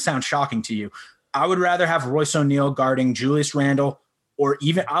this is going to sound shocking to you, I would rather have Royce O'Neal guarding Julius Randle, or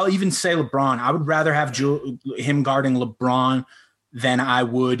I'll even say LeBron. I would rather have him guarding LeBron than I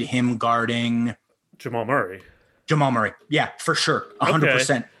would him guarding Jamal Murray. Yeah, for sure.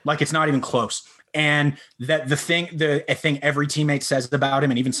 100%. Okay. Like, it's not even close. And that the thing every teammate says about him,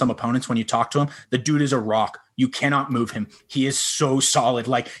 and even some opponents when you talk to him, the dude is a rock. You cannot move him. He is so solid.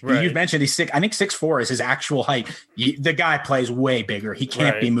 Like you mentioned, he's I think 6'4" is his actual height. The guy plays way bigger. He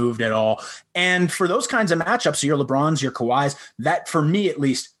can't be moved at all. And for those kinds of matchups, your LeBrons, your Kawhis, that for me at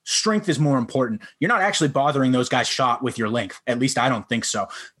least, strength is more important. You're not actually bothering those guys shot with your length. At least I don't think so.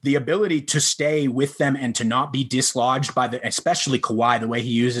 The ability to stay with them and to not be dislodged by especially Kawhi, the way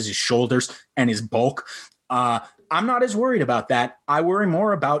he uses his shoulders and his bulk. I'm not as worried about that. I worry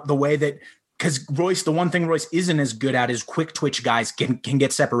more about the way that, because Royce, the one thing Royce isn't as good at is quick twitch guys can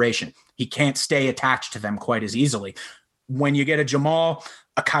get separation. He can't stay attached to them quite as easily. When you get a Jamal,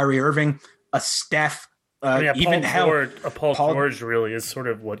 a Kyrie Irving, a Steph, even Paul George really is sort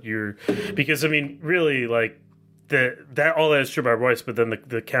of what you're, because I mean, really, like that all that is true about Royce, but then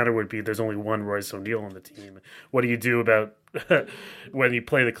the counter would be there's only one Royce O'Neal on the team. What do you do about when you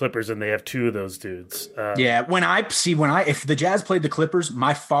play the Clippers and they have two of those dudes? If the Jazz played the Clippers,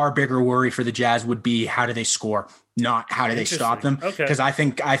 my far bigger worry for the Jazz would be how do they score, not how do they stop them. Because I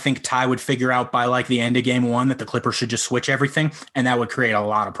think Ty would figure out by like the end of game one that the Clippers should just switch everything, and that would create a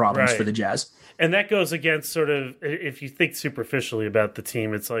lot of problems for the Jazz. And that goes against sort of, if you think superficially about the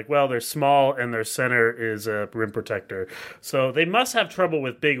team, it's like, well, they're small and their center is a rim protector. So they must have trouble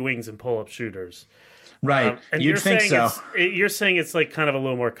with big wings and pull-up shooters. Right. And you're saying it's like kind of a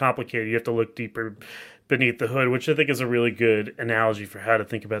little more complicated. You have to look deeper beneath the hood, which I think is a really good analogy for how to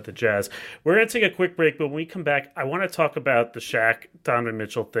think about the Jazz. We're going to take a quick break, but when we come back, I want to talk about the Shaq, Donovan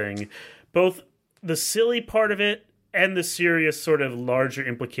Mitchell thing, both the silly part of it and the serious sort of larger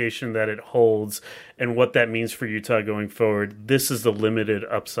implication that it holds and what that means for Utah going forward. This is the Limited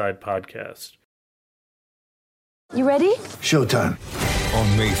Upside Podcast. You ready? Showtime.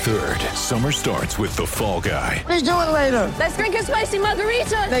 On May 3rd, summer starts with The Fall Guy. Let's do it later. Let's drink a spicy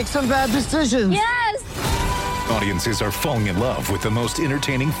margarita. Make some bad decisions. Yes! Audiences are falling in love with the most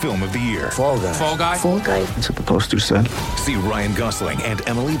entertaining film of the year. Fall Guy. Fall Guy. Fall Guy. That's what the poster said. See Ryan Gosling and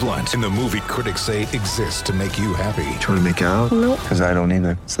Emily Blunt in the movie critics say exists to make you happy. Trying to make it out? Nope. Because I don't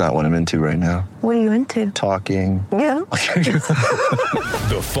either. It's not what I'm into right now. What are you into? Talking. Yeah.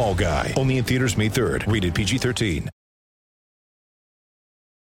 The Fall Guy. Only in theaters May 3rd. Rated PG-13.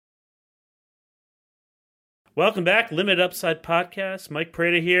 Welcome back, Limited Upside Podcast. Mike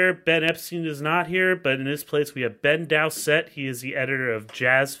Prada here. Ben Epstein is not here, but in this place we have Ben Dowsett. He is the editor of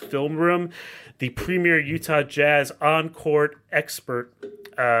Jazz Film Room, the premier Utah Jazz on-court expert.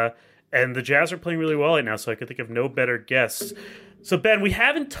 And the Jazz are playing really well right now, so I could think of no better guests. So, Ben, we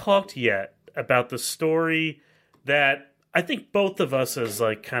haven't talked yet about the story that I think both of us as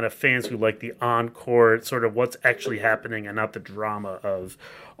like kind of fans who like the on-court, sort of what's actually happening and not the drama of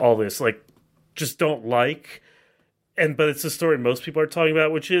all this, like, just don't like, but it's the story most people are talking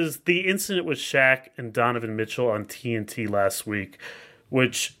about, which is the incident with Shaq and Donovan Mitchell on TNT last week,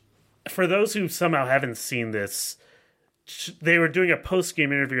 which for those who somehow haven't seen this, they were doing a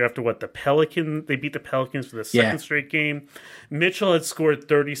post-game interview after they beat the Pelicans for the second straight game. Mitchell had scored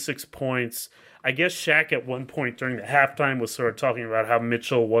 36 points. I guess Shaq at one point during the halftime was sort of talking about how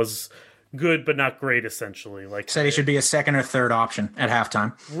Mitchell was good but not great, essentially. Like, said he should be a second or third option at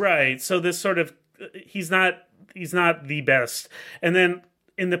halftime. Right. So this sort of he's not the best. And then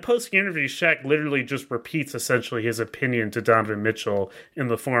in the post interview, Shaq literally just repeats essentially his opinion to Donovan Mitchell in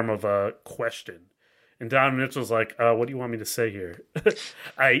the form of a question. And Donovan Mitchell's like, what do you want me to say here?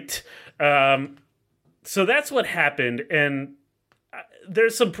 Aight. So that's what happened. And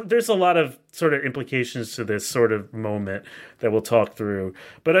there's a lot of sort of implications to this sort of moment that we'll talk through.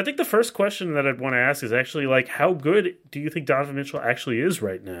 But I think the first question that I'd want to ask is actually like, how good do you think Donovan Mitchell actually is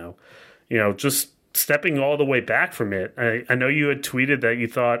right now? You know, just stepping all the way back from it. I know you had tweeted that you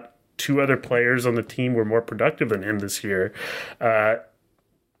thought two other players on the team were more productive than him this year. But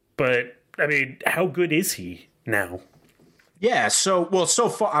I mean, how good is he now? Yeah. So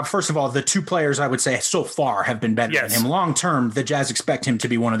far, first of all, the two players I would say so far have been better than him. Long term, the Jazz expect him to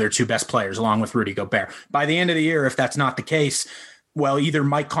be one of their two best players, along with Rudy Gobert. By the end of the year, if that's not the case, well, either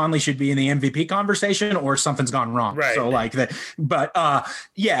Mike Conley should be in the MVP conversation or something's gone wrong. Right. So like that, but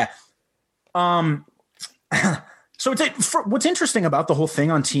yeah. So what's interesting about the whole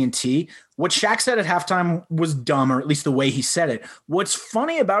thing on TNT, what Shaq said at halftime was dumb, or at least the way he said it. What's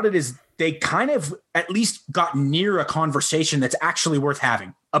funny about it is they kind of at least got near a conversation that's actually worth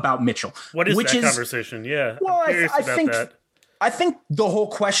having about Mitchell. What is that conversation? Yeah. Well, I think the whole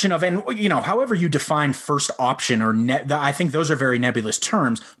question of, and however you define first option or I think those are very nebulous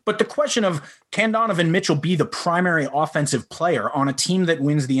terms, but the question of can Donovan Mitchell be the primary offensive player on a team that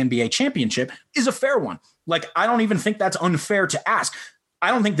wins the NBA championship is a fair one. Like, I don't even think that's unfair to ask.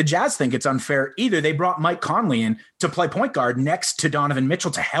 I don't think the Jazz think it's unfair either. They brought Mike Conley in to play point guard next to Donovan Mitchell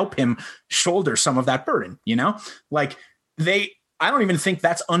to help him shoulder some of that burden, Like I don't even think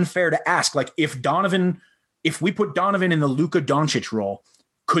that's unfair to ask. Like if we put Donovan in the Luka Doncic role,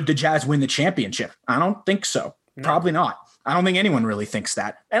 could the Jazz win the championship? I don't think so. No. Probably not. I don't think anyone really thinks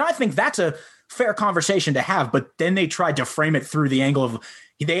that. And I think that's a fair conversation to have, but then they tried to frame it through the angle of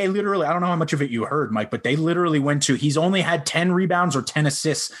they literally, I don't know how much of it you heard, Mike, but they literally went to, he's only had 10 rebounds or 10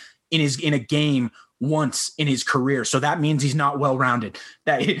 assists in a game once in his career. So that means he's not well-rounded.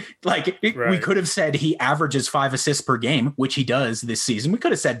 We could have said he averages 5 assists per game, which he does this season. We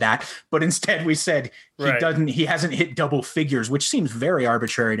could have said that, but instead we said he hasn't hit double figures, which seems very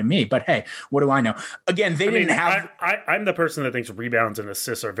arbitrary to me, but hey, what do I know? Again, I'm the person that thinks rebounds and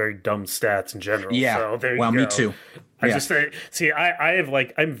assists are very dumb stats in general. Yeah. So there well, you go. Me too.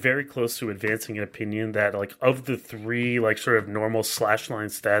 I'm very close to advancing an opinion that like of the 3 like sort of normal slash line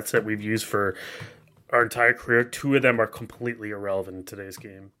stats that we've used for our entire career, 2 of them are completely irrelevant in today's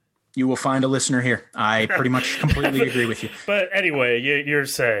game. You will find a listener here. I pretty much completely agree with you. But anyway, you're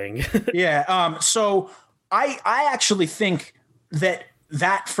saying. Yeah. So I actually think that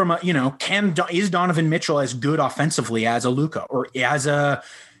from is Donovan Mitchell as good offensively as a Luka or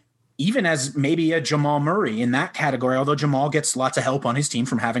even as maybe a Jamal Murray in that category, although Jamal gets lots of help on his team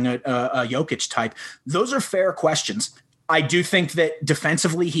from having a Jokic type. Those are fair questions. I do think that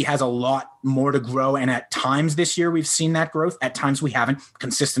defensively he has a lot more to grow, and at times this year we've seen that growth. At times we haven't.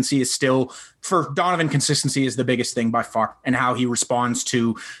 Consistency is still, for Donovan, consistency is the biggest thing by far, and how he responds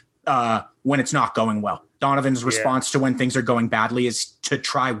to when it's not going well. Donovan's response to when things are going badly is to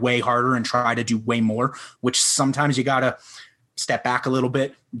try way harder and try to do way more, which sometimes you got to step back a little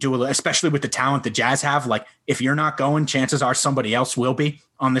bit, especially with the talent the Jazz have. Like if you're not going, chances are somebody else will be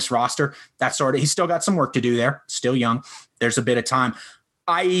on this roster. He's still got some work to do there. Still young. There's a bit of time.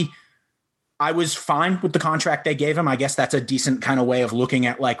 I was fine with the contract they gave him. I guess that's a decent kind of way of looking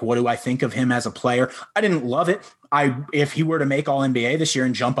at like, what do I think of him as a player? I didn't love it. If he were to make all NBA this year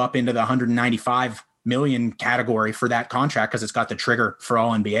and jump up into the 195 million category for that contract, because it's got the trigger for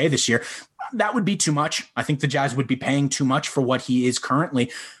all NBA this year, that would be too much. I think the Jazz would be paying too much for what he is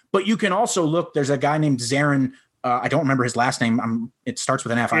currently. But you can also look, there's a guy named Zarin. I don't remember his last name. It starts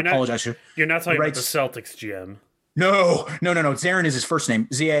with an F. I apologize. You're not talking about the Celtics GM. No. Zarin is his first name.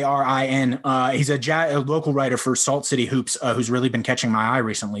 Zarin. He's a local writer for Salt City Hoops, who's really been catching my eye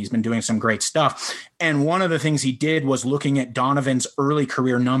recently. He's been doing some great stuff. And one of the things he did was looking at Donovan's early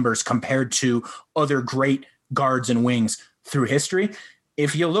career numbers compared to other great guards and wings through history.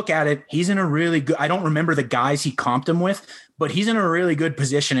 If you look at it, he's in a really good, I don't remember the guys he comped him with, but he's in a really good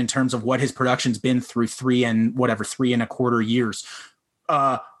position in terms of what his production's been through 3.25 years.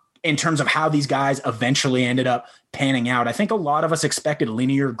 In terms of how these guys eventually ended up panning out. I think a lot of us expected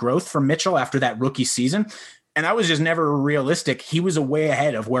linear growth from Mitchell after that rookie season, and that was just never realistic. He was way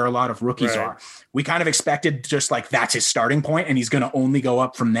ahead of where a lot of rookies are. We kind of expected just like that's his starting point and he's going to only go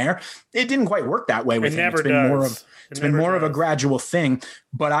up from there. It didn't quite work that way with him. It's been more of a gradual thing,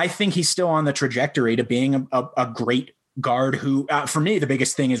 but I think he's still on the trajectory to being a great guard who, for me, the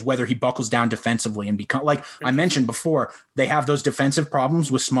biggest thing is whether he buckles down defensively and become, like I mentioned before, they have those defensive problems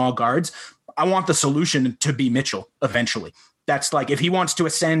with small guards. I want the solution to be Mitchell eventually. That's like, if he wants to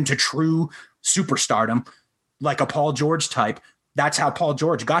ascend to true superstardom, like a Paul George type, that's how Paul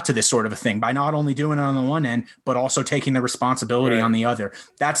George got to this sort of a thing, by not only doing it on the one end, but also taking the responsibility on the other.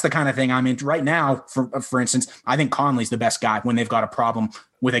 That's the kind of thing I'm into right now. For instance, I think Conley's the best guy when they've got a problem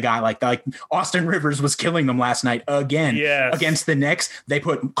with a guy like Austin Rivers was killing them last night again against the Knicks. They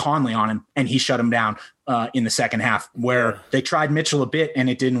put Conley on him and he shut him down in the second half, where they tried Mitchell a bit and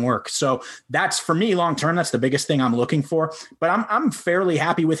it didn't work. So that's, for me, long term, that's the biggest thing I'm looking for. But I'm fairly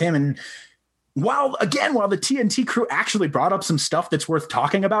happy with him. And while the TNT crew actually brought up some stuff that's worth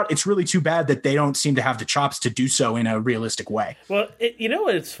talking about, it's really too bad that they don't seem to have the chops to do so in a realistic way. Well, you know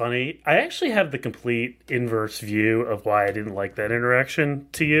what? It's funny. I actually have the complete inverse view of why I didn't like that interaction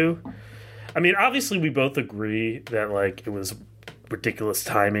to you. I mean, obviously, we both agree that like it was ridiculous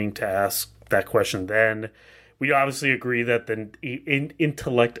timing to ask that question then. We obviously agree that the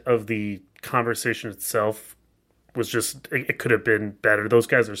intellect of the conversation itself was just, it could have been better. Those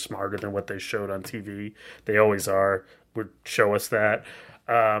guys are smarter than what they showed on TV. They always are, would show us that.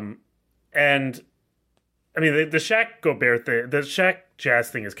 And I mean, the Shaq Gobert thing, the Shaq Jazz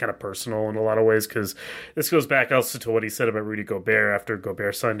thing is kind of personal in a lot of ways, because this goes back also to what he said about Rudy Gobert after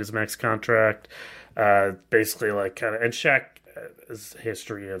Gobert signed his max contract. Basically, like, kind of, and Shaq's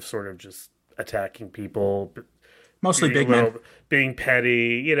history of sort of just attacking people, mostly big men, being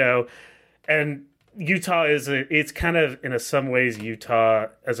petty, you know, and Utah it's kind of, in some ways, Utah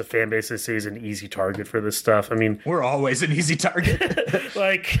as a fan base, they say, is an easy target for this stuff. I mean, we're always an easy target.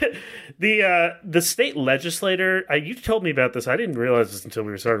 Like the state legislator, you told me about this. I didn't realize this until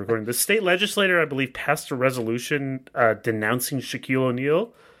we started recording. The state legislator, I believe, passed a resolution denouncing Shaquille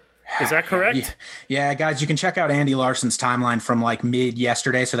O'Neal. Is that correct? Yeah, guys, you can check out Andy Larson's timeline from like mid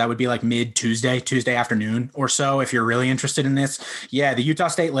yesterday. So that would be like mid Tuesday afternoon or so, if you're really interested in this. Yeah, the Utah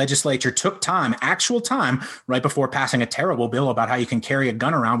State Legislature took actual time, right before passing a terrible bill about how you can carry a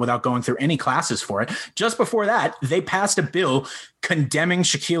gun around without going through any classes for it. Just before that, they passed a bill condemning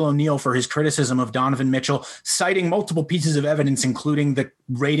Shaquille O'Neal for his criticism of Donovan Mitchell, citing multiple pieces of evidence, including the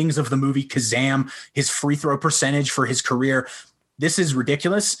ratings of the movie Kazam, his free throw percentage for his career. This is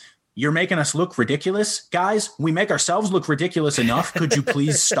ridiculous. You're making us look ridiculous, guys. We make ourselves look ridiculous enough. Could you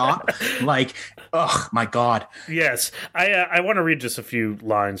please stop? Like, oh my God. Yes. I want to read just a few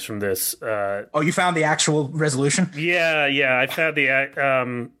lines from this. You found the actual resolution? Yeah. I found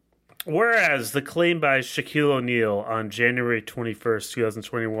the, whereas the claim by Shaquille O'Neal on January 21st,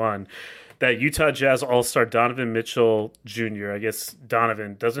 2021, that Utah Jazz All-Star Donovan Mitchell Jr., I guess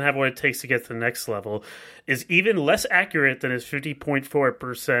Donovan, doesn't have what it takes to get to the next level, is even less accurate than his 50.4%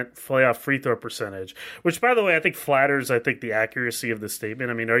 playoff free throw percentage, which, by the way, I think flatters, the accuracy of the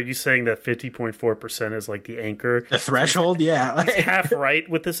statement. I mean, are you saying that 50.4% is like the anchor? The threshold? Yeah. He's half right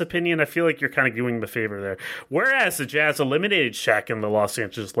with this opinion. I feel like you're kind of doing him a favor there. Whereas the Jazz eliminated Shaq and the Los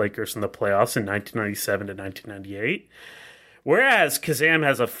Angeles Lakers in the playoffs in 1997 to 1998. Whereas Kazam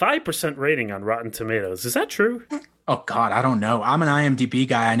has a 5% rating on Rotten Tomatoes. Is that true? Oh, God, I don't know. I'm an IMDb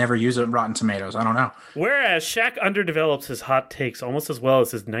guy. I never use it in Rotten Tomatoes. I don't know. Whereas Shaq underdevelops his hot takes almost as well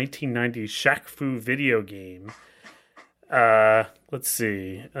as his 1990 Shaq Fu video game. Let's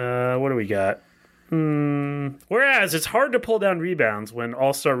see. What do we got? Whereas it's hard to pull down rebounds when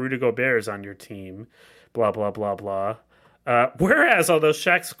All-Star Rudy Gobert is on your team. Blah, blah, blah, blah. Whereas, although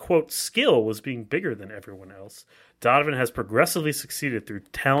Shaq's, quote, skill was being bigger than everyone else, Donovan has progressively succeeded through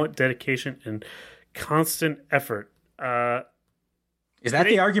talent, dedication, and constant effort. Is that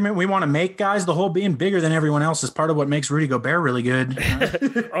the argument we want to make, guys? The whole being bigger than everyone else is part of what makes Rudy Gobert really good.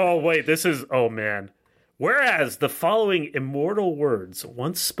 Oh, wait, oh, man. Whereas the following immortal words,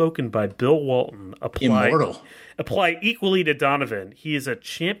 once spoken by Bill Walton, apply equally to Donovan. He is a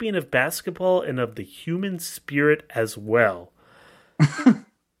champion of basketball and of the human spirit as well.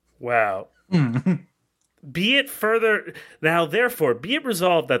 Wow. Be it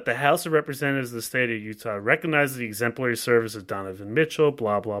resolved that the House of Representatives of the state of Utah recognizes the exemplary service of Donovan Mitchell,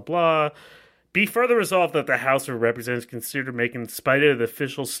 blah, blah, blah. Be further resolved that the House of Representatives consider making, in spite of the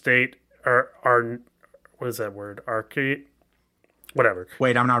official state, what is that word? Whatever.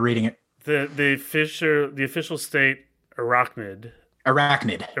 Wait, I'm not reading it. The official state arachnid.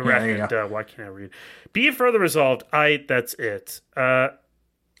 Arachnid. Yeah, why can't I read? Be it further resolved. That's it.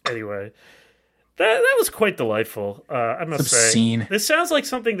 Anyway. That was quite delightful. I must say, this sounds like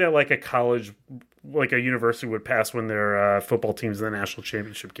something that like a college, like a university would pass when their football team's in the national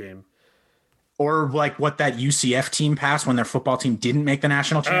championship game. Or like what that UCF team passed when their football team didn't make the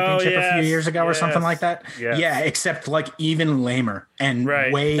national championship a few years ago or something like that. Yes. Yeah, except like even lamer and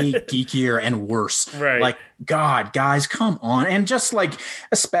way geekier and worse. Right. Like, God, guys, come on. And just like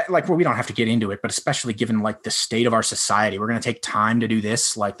we don't have to get into it, but especially given like the state of our society, we're going to take time to do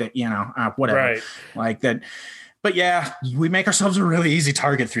this, like that, whatever. Right. Like that. But yeah, we make ourselves a really easy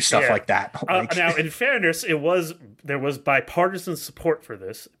target through stuff like that. Now, in fairness, there was bipartisan support for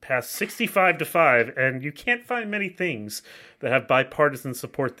this. It passed 65-5, and you can't find many things that have bipartisan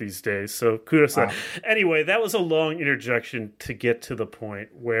support these days. So kudos to that. Anyway, that was a long interjection to get to the point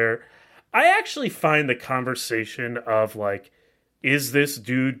where I actually find the conversation of like, is this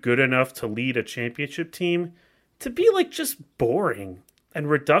dude good enough to lead a championship team, to be like just boring. and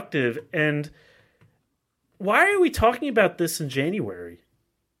reductive. And why are we talking about this in January?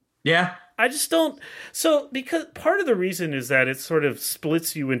 Yeah. I just don't. So, because part of the reason is that it sort of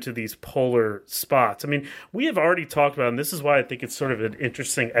splits you into these polar spots. I mean, we have already talked about, and this is why I think it's sort of an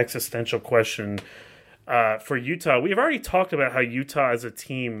interesting existential question for Utah. We have already talked about how Utah as a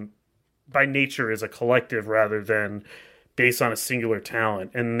team by nature is a collective rather than based on a singular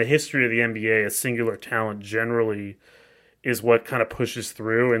talent. And in the history of the NBA, a singular talent generally is what kind of pushes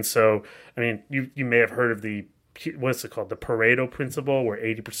through. And so, I mean, you may have heard of the, what's it called? The Pareto principle, where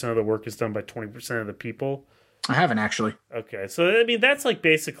 80% of the work is done by 20% of the people. I haven't actually. Okay. So, I mean, that's like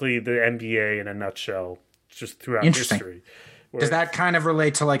basically the NBA in a nutshell, just throughout history. Does that kind of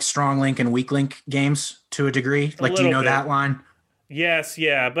relate to like strong link and weak link games to a degree? Like, do you know that line? Yes.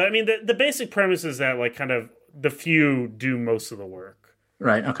 Yeah. But I mean, the basic premise is that like kind of the few do most of the work.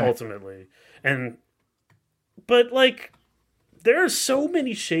 Right. Okay. Ultimately. But like, there are so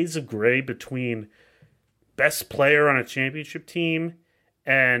many shades of gray between best player on a championship team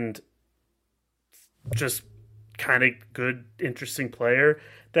and just kind of good, interesting player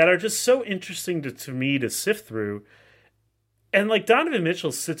that are just so interesting to me to sift through. And like Donovan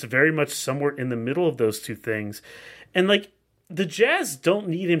Mitchell sits very much somewhere in the middle of those two things. And like the Jazz don't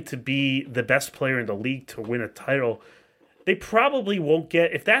need him to be the best player in the league to win a title. They probably won't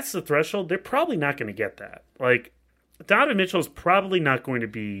get, if that's the threshold, they're probably not going to get that. Like Donovan Mitchell is probably not going to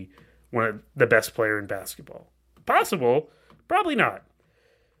be one of the best player in basketball. Possible, probably not.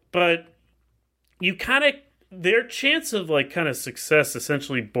 But you kind of, their chance of like kind of success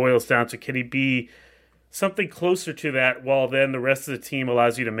essentially boils down to, can he be something closer to that while then the rest of the team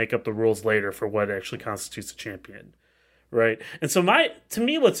allows you to make up the rules later for what actually constitutes a champion, right? And so to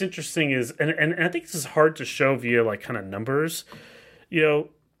me what's interesting is, and I think this is hard to show via like kind of numbers, you know,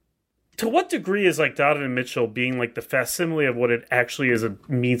 to what degree is like Donovan Mitchell being like the facsimile of what it actually is, it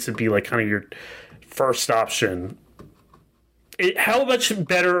means to be like kind of your first option? How much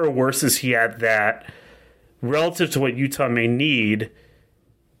better or worse is he at that relative to what Utah may need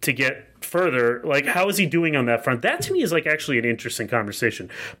to get further? Like, how is he doing on that front? That to me is like actually an interesting conversation.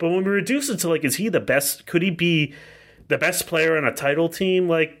 But when we reduce it to like, is he the best? Could he be the best player on a title team?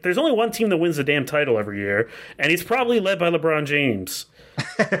 Like, there's only one team that wins the damn title every year, and he's probably led by LeBron James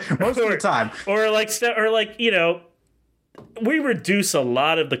most of the time. Or like, you know, we reduce a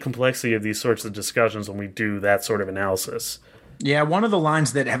lot of the complexity of these sorts of discussions when we do that sort of analysis. Yeah, one of the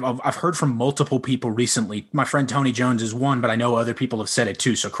lines that I've heard from multiple people recently, my friend Tony Jones is one, but I know other people have said it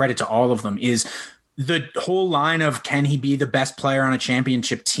too, so credit to all of them, is the whole line of, can he be the best player on a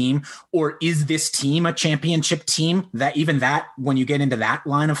championship team, or is this team a championship team? That even that, when you get into that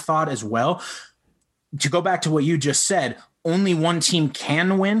line of thought as well, to go back to what you just said, only one team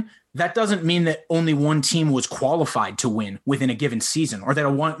can win. That doesn't mean that only one team was qualified to win within a given season, or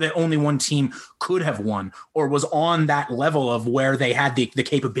that only one team could have won or was on that level of where they had the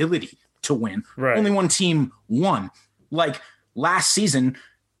capability to win. Right. Only one team won. Like last season,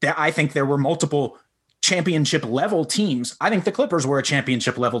 I think there were multiple championship level teams. I think the Clippers were a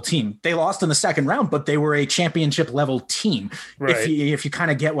championship level team. They lost in the second round, but they were a championship level team. Right. If you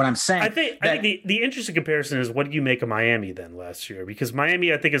kind of get what I'm saying. I think the interesting comparison is, what do you make of Miami then last year? Because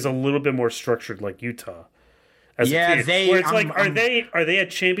Miami, I think, is a little bit more structured like Utah. Yeah, are they a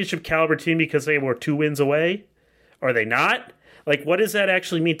championship caliber team because they were 2 wins away? Are they not? Like, what does that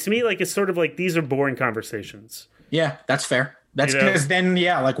actually mean? To me, like, it's sort of like, these are boring conversations. Yeah, that's fair. That's because then,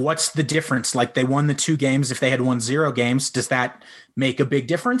 yeah, like, what's the difference? Like, they won the 2 games. If they had won 0 games, does that make a big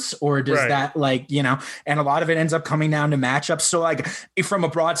difference? Or does that, like, you know, and a lot of it ends up coming down to matchups. So, like, from a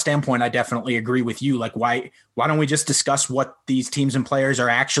broad standpoint, I definitely agree with you. Like, why don't we just discuss what these teams and players are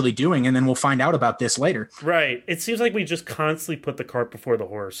actually doing, and then we'll find out about this later? Right. It seems like we just constantly put the cart before the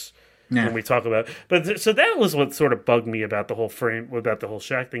horse when we talk about. But so that was what sort of bugged me about the whole about the whole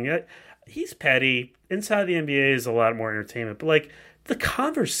Shaq thing. He's petty. Inside the NBA is a lot more entertainment, but like, the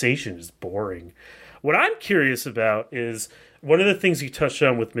conversation is boring. What I'm curious about is one of the things you touched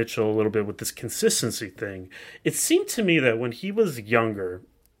on with Mitchell a little bit with this consistency thing. It seemed to me that when he was younger,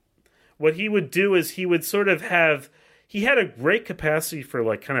 what he would do is he would sort of he had a great capacity for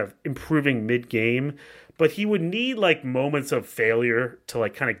like kind of improving mid-game, but he would need like moments of failure to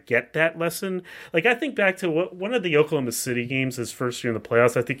like kind of get that lesson. Like, I think back to one of the Oklahoma City games, his first year in the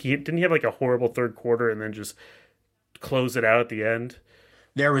playoffs. I think he have like a horrible third quarter and then just close it out at the end.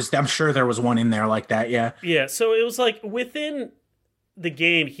 I'm sure there was one in there like that. Yeah. Yeah. So it was like within the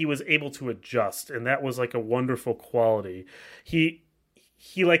game, he was able to adjust, and that was like a wonderful quality. He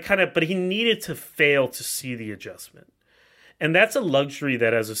like kind of, but he needed to fail to see the adjustment. And that's a luxury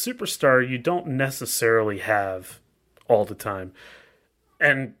that as a superstar, you don't necessarily have all the time.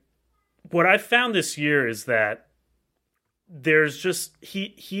 And what I found this year is that there's just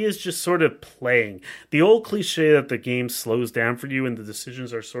he is just sort of playing. The old cliche that the game slows down for you and the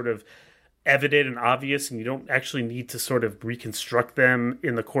decisions are sort of evident and obvious and you don't actually need to sort of reconstruct them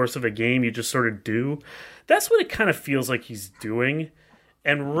in the course of a game, you just sort of do. That's what it kind of feels like he's doing.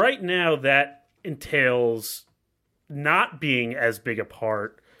 And right now that entails not being as big a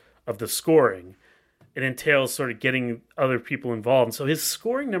part of the scoring. It entails sort of getting other people involved. And so his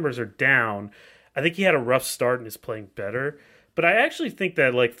scoring numbers are down. I think he had a rough start and is playing better. But I actually think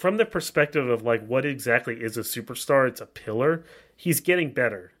that, like, from the perspective of, like, what exactly is a superstar, it's a pillar, he's getting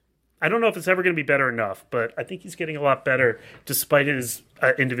better. I don't know if it's ever going to be better enough, but I think he's getting a lot better despite his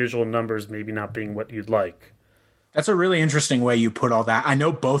individual numbers maybe not being what you'd like. That's a really interesting way you put all that. I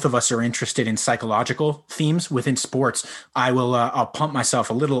know both of us are interested in psychological themes within sports. I'll pump myself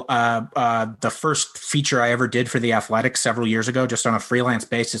a little. The first feature I ever did for The Athletic several years ago, just on a freelance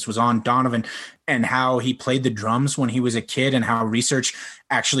basis, was on Donovan and how he played the drums when he was a kid, and how research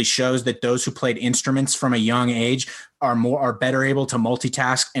actually shows that those who played instruments from a young age are better able to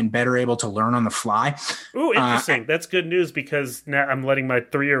multitask and better able to learn on the fly. Ooh, interesting. That's good news, because now I'm letting my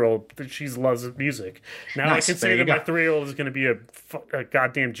 3-year-old, she loves music. Now nice. I can say that my 3-year-old is going to be a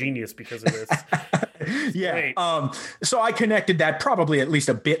goddamn genius because of this. Yeah. Great. So I connected that probably at least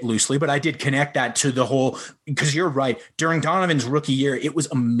a bit loosely, but I did connect that to the whole, because you're right. During Donovan's rookie year, it was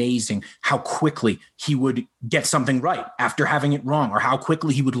amazing how quickly he would get something right after having it wrong, or how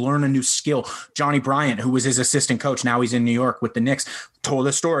quickly he would learn a new skill. Johnny Bryant, who was his assistant coach, now he's in New York with the Knicks, told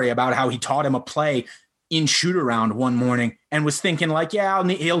a story about how he taught him a play in shoot around one morning and was thinking like, yeah,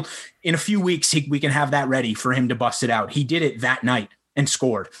 he'll in a few weeks, we can have that ready for him to bust it out. He did it that night and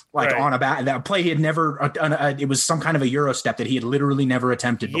scored on a bat. That play he had never it was some kind of a Euro step that he had literally never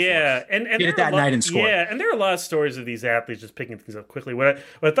attempted before. Yeah, and did it that night and scored. Yeah, and there are a lot of stories of these athletes just picking things up quickly. What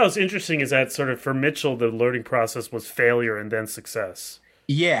I thought was interesting is that sort of for Mitchell, the learning process was failure and then success.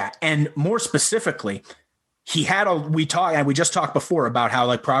 Yeah, and more specifically, we just talked before about how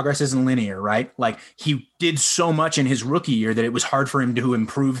like progress isn't linear, right? Like he did so much in his rookie year that it was hard for him to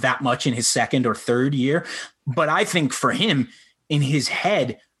improve that much in his second or third year. But I think for him, in his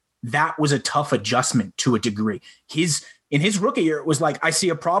head, that was a tough adjustment to a degree. In his rookie year, it was like, I see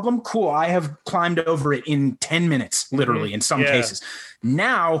a problem. Cool. I have climbed over it in 10 minutes, literally, in some cases.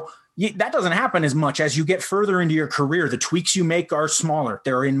 Now, that doesn't happen as much as you get further into your career. The tweaks you make are smaller.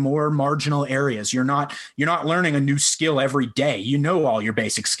 They're in more marginal areas. You're not learning a new skill every day. You know all your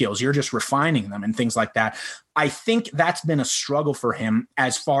basic skills. You're just refining them and things like that. I think that's been a struggle for him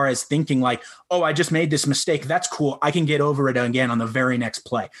as far as thinking like, oh, I just made this mistake. That's cool. I can get over it again on the very next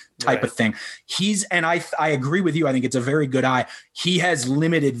play type of thing. I agree with you. I think it's a very good eye. He has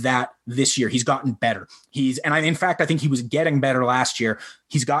limited that this year. He's gotten better. In fact, I think he was getting better last year.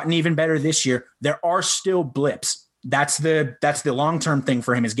 He's gotten even better this year. There are still blips. That's the long-term thing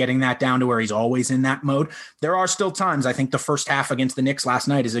for him, is getting that down to where he's always in that mode. There are still times. I think the first half against the Knicks last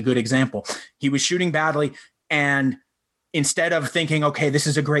night is a good example. He was shooting badly, and instead of thinking, okay, this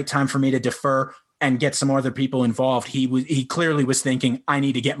is a great time for me to defer and get some other people involved, he clearly was thinking, I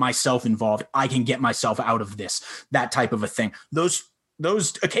need to get myself involved. I can get myself out of this, that type of a thing. Those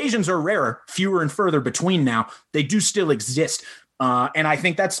occasions are rarer, fewer and further between now. They do still exist. And I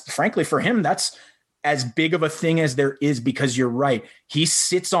think that's, frankly, for him, that's as big of a thing as there is, because you're right. He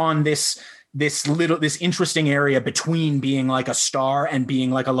sits on this interesting area between being like a star and being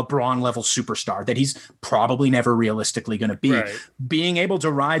like a LeBron level superstar that he's probably never realistically going to be. Right. Being able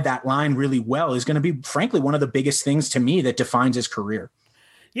to ride that line really well is going to be, frankly, one of the biggest things to me that defines his career.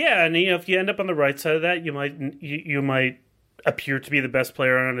 Yeah. And if you end up on the right side of that, you might appear to be the best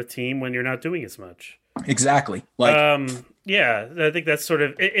player on a team when you're not doing as much. Exactly. Yeah, I think that's sort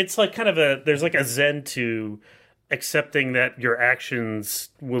of, it's like kind of there's like a zen to accepting that your actions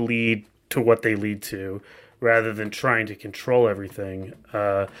will lead to what they lead to, rather than trying to control everything.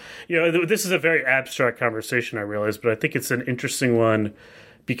 This is a very abstract conversation, I realize, but I think it's an interesting one,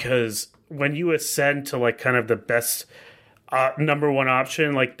 because when you ascend to like kind of the best number one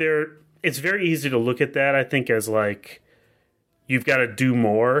option, like it's very easy to look at that, I think, as like, you've got to do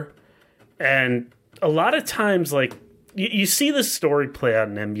more. And a lot of times, like, you see this story play out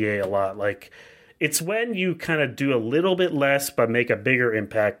in NBA a lot. Like, it's when you kind of do a little bit less but make a bigger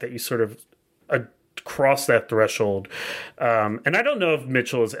impact that you sort of cross that threshold. And I don't know if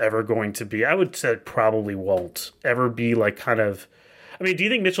Mitchell is ever going to be, I would say probably won't ever be like kind of, I mean, do you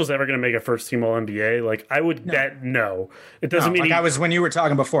think Mitchell's ever going to make a first team All NBA? Like, I would bet no. It doesn't mean when you were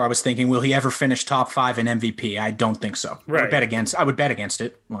talking before, I was thinking, will he ever finish top 5 in MVP? I don't think so. Right. I would bet against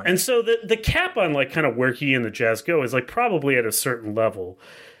it. Like, and so the cap on like kind of where he and the Jazz go is like probably at a certain level,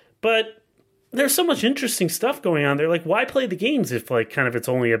 but there's so much interesting stuff going on there. Like, why play the games if like kind of it's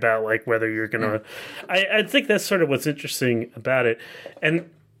only about like whether you're gonna? I think that's sort of what's interesting about it, and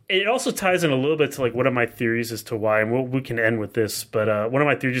it also ties in a little bit to like one of my theories as to why, and we can end with this. But one of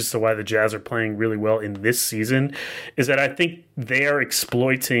my theories as to why the Jazz are playing really well in this season is that I think they are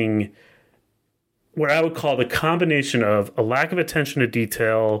exploiting what I would call the combination of a lack of attention to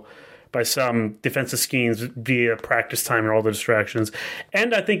detail by some defensive schemes via practice time and all the distractions.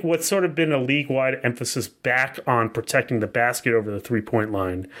 And I think what's sort of been a league-wide emphasis back on protecting the basket over the three-point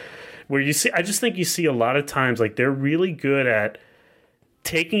line, where you see, I just think you see a lot of times, like, they're really good at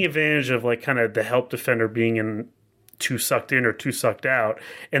taking advantage of, like, kind of the help defender being too sucked in or too sucked out.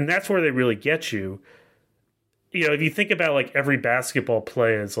 And that's where they really get you. You know, if you think about, like, every basketball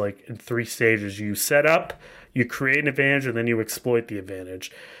play is, like, in 3 stages. You set up, you create an advantage, and then you exploit the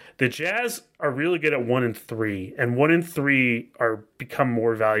advantage. The Jazz are really good at 1 and 3, and 1 and 3 are become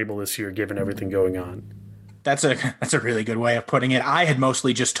more valuable this year given everything going on. That's a really good way of putting it. I had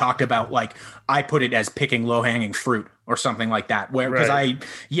mostly just talked about, like, I put it as picking low-hanging fruit or something like that. Where because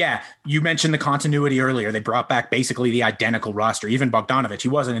you mentioned the continuity earlier. They brought back basically the identical roster. Even Bogdanović, he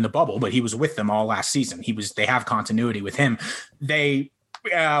wasn't in the bubble, but he was with them all last season. They have continuity with him.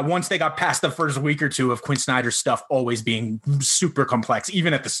 Once they got past the first week or two of Quinn Snyder's stuff always being super complex,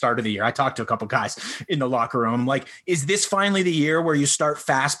 even at the start of the year, I talked to a couple guys in the locker room. Like, is this finally the year where you start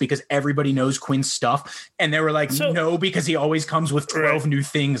fast because everybody knows Quinn's stuff? And they were like, no, because he always comes with 12 new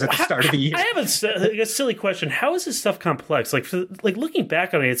things at the start of the year. I have a silly question. How is this stuff complex? Like looking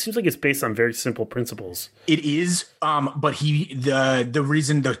back on it, it seems like it's based on very simple principles. It is, but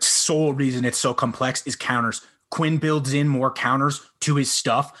the sole reason it's so complex is counters. Quinn builds in more counters to his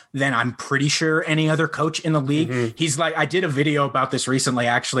stuff than I'm pretty sure any other coach in the league. Mm-hmm. He's like, I did a video about this recently,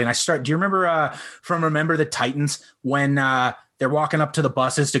 actually. And do you remember Remember the Titans when they're walking up to the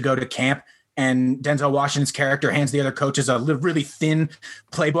buses to go to camp and Denzel Washington's character hands the other coaches a really thin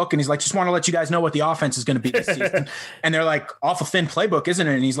playbook. And he's like, just want to let you guys know what the offense is going to be this season. And they're like, awful thin playbook, isn't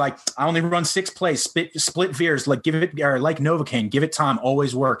it? And he's like, I only run 6 plays, split veers, like like Novocaine, give it time,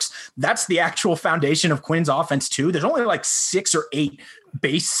 always works. That's the actual foundation of Quinn's offense too. There's only like 6 or 8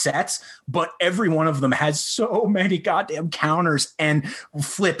 base sets, but every one of them has so many goddamn counters and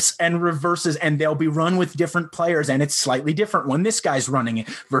flips and reverses, and they'll be run with different players, and it's slightly different when this guy's running it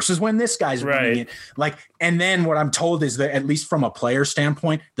versus when this guy's running it. Like, and then what I'm told is that, at least from a player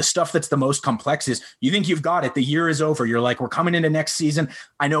standpoint, the stuff that's the most complex is you think you've got it, the year is over, you're like, we're coming into next season,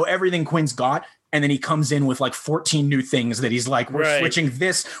 I know everything Quinn's got. And then he comes in with like 14 new things that he's like, we're switching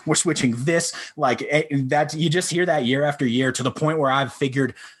this. Like that, you just hear that year after year, to the point where I've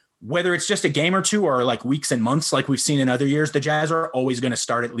figured, whether it's just a game or two or like weeks and months, like we've seen in other years, the Jazz are always going to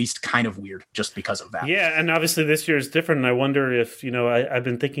start at least kind of weird just because of that. Yeah. And obviously this year is different. And I wonder if, I've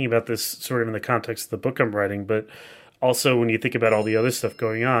been thinking about this sort of in the context of the book I'm writing, but also when you think about all the other stuff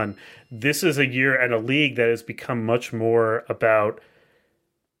going on, this is a year and a league that has become much more about,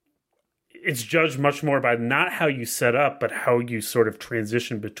 it's judged much more by not how you set up, but how you sort of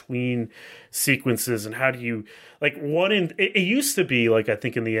transition between sequences, and how do you it used to be like, I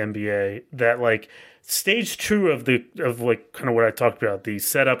think in the NBA that like stage 2 of like kind of what I talked about, the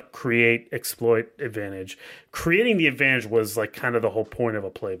setup, create, exploit, advantage. Creating the advantage was like kind of the whole point of a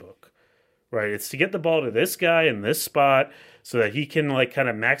playbook, right? It's to get the ball to this guy in this spot so that he can like kind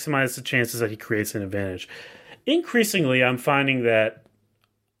of maximize the chances that he creates an advantage. Increasingly, I'm finding that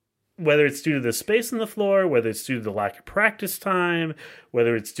whether it's due to the space on the floor, whether it's due to the lack of practice time,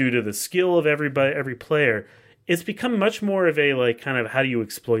 whether it's due to the skill of every player, it's become much more of a like kind of how do you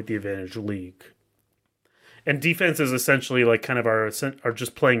exploit the advantage league. And defense is essentially like kind of are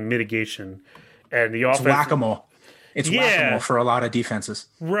just playing mitigation, and the offense. It's whack-a-mole. It's whack-a-mole for a lot of defenses,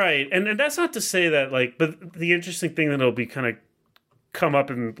 right? And that's not to say that like, but the interesting thing that'll be kind of come up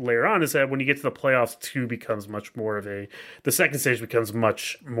and later on is that when you get to the playoffs, 2 becomes much more of the second stage becomes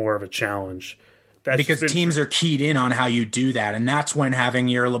much more of a challenge. Because teams are keyed in on how you do that. And that's when having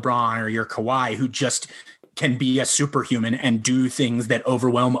your LeBron or your Kawhi, who just can be a superhuman and do things that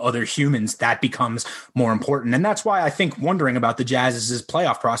overwhelm other humans, that becomes more important. And that's why I think wondering about the Jazz's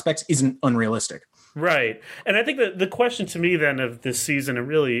playoff prospects isn't unrealistic. Right. And I think that the question to me then of this season, and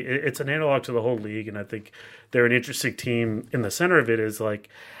really it's an analog to the whole league, and I think they're an interesting team in the center of it, is like,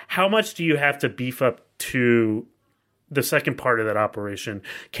 how much do you have to beef up to the second part of that operation?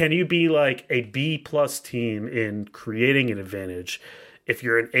 Can you be like a B+ team in creating an advantage, if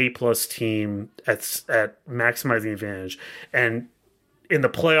you're an A-plus team at maximizing the advantage? And in the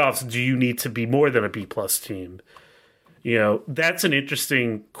playoffs, do you need to be more than a B-plus team? You know, that's an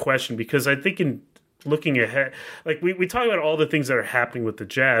interesting question, because I think in looking ahead, like we talk about all the things that are happening with the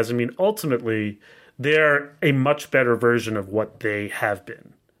Jazz. I mean, ultimately, they're a much better version of what they have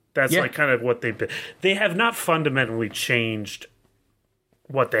been. That's like kind of what they've been. They have not fundamentally changed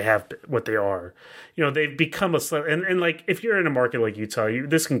what they have, what they are. You know, they've become and like, if you're in a market like Utah,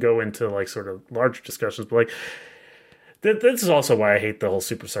 this can go into like sort of larger discussions, but like, this is also why I hate the whole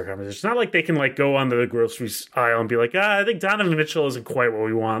superstar conversation. It's not like they can like go on the grocery aisle and be like, I think Donovan Mitchell isn't quite what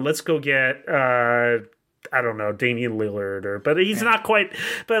we want. Let's go get, I don't know, Damian Lillard, but he's not quite.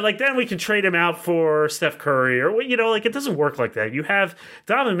 But like, then we can trade him out for Steph Curry, or you know, like, it doesn't work like that. You have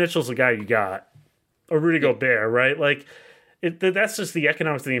Donovan Mitchell's the guy you got, or Rudy Gobert, right? Like, that's just the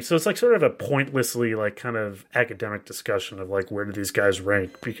economics of the game. So it's like sort of a pointlessly like kind of academic discussion of like, where do these guys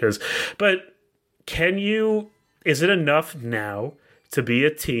rank? But is it enough now to be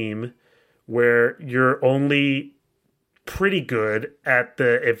a team where you're only pretty good at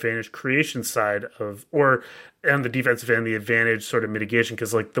the advantage creation side of, or on the defensive end, the advantage sort of mitigation?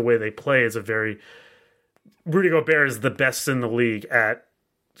 Because like, the way they play is Rudy Gobert is the best in the league at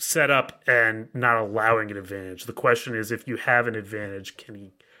set up and not allowing an advantage. The question is, if you have an advantage, can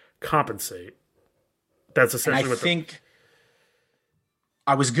he compensate? That's essentially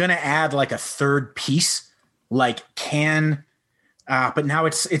I was going to add like a third piece, like but now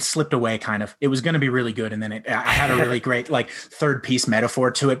it's slipped away kind of. It was going to be really good, and then I had a really great like third piece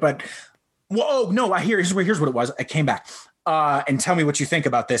metaphor to it. But here's what it was. I came back. And tell me what you think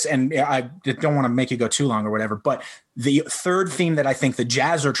about this. And I don't want to make it go too long or whatever, but the third theme that I think the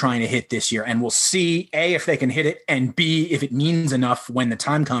Jazz are trying to hit this year, and we'll see A, if they can hit it, and B, if it means enough when the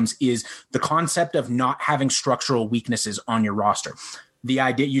time comes, is the concept of not having structural weaknesses on your roster. The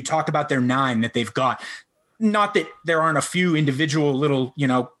idea, you talked about their 9 that they've got. Not that there aren't a few individual little, you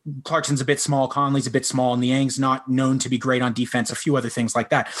know, Clarkson's a bit small, Conley's a bit small, and Niang's not known to be great on defense, a few other things like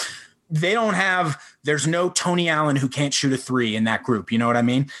that. There's no Tony Allen who can't shoot a 3 in that group. You know what I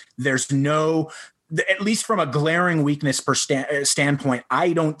mean? There's no, at least from a glaring weakness standpoint,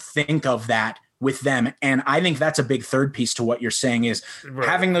 I don't think of that with them. And I think that's a big third piece to what you're saying is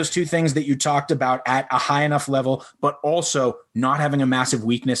having those two things that you talked about at a high enough level, but also not having a massive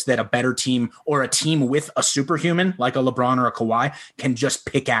weakness that a better team or a team with a superhuman like a LeBron or a Kawhi can just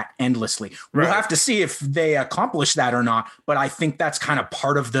pick at endlessly. Right. We'll have to see if they accomplish that or not, but I think that's kind of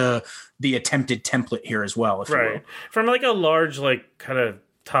part of the attempted template here as well. If you will. From like a large, like kind of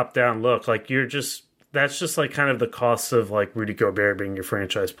top down look, like that's just like kind of the cost of like Rudy Gobert being your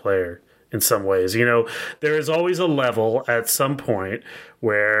franchise player. In some ways, you know, there is always a level at some point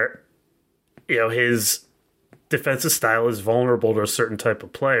where, you know, his defensive style is vulnerable to a certain type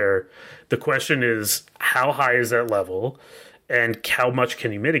of player. The question is, how high is that level, and how much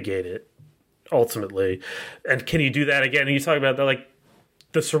can you mitigate it ultimately? And can you do that again? And you talk about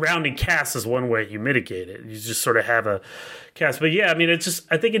the surrounding cast is one way you mitigate it. You just sort of have a cast. But yeah, I mean, I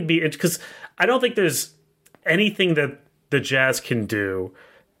think it'd be, because I don't think there's anything that the Jazz can do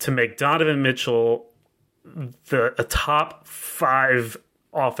to make Donovan Mitchell a top 5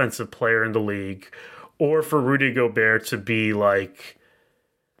 offensive player in the league, or for Rudy Gobert to be like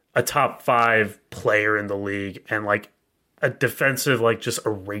a top 5 player in the league and like a defensive, like just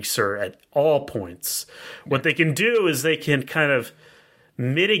eraser at all points. What they can do is they can kind of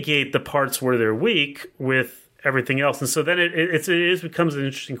mitigate the parts where they're weak with everything else. And so then it becomes an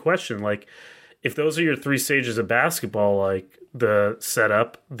interesting question. Like, if those are your 3 stages of basketball, like the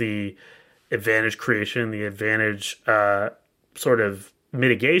setup, the advantage creation, the advantage sort of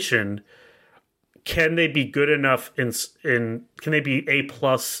mitigation, can they be good enough can they be A+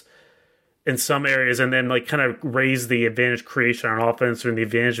 in some areas, and then like kind of raise the advantage creation on offense or the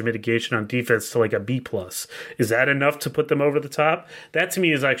advantage of mitigation on defense to like a B+? Is that enough to put them over the top? That to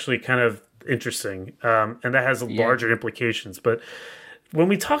me is actually kind of interesting, and that has larger implications. But when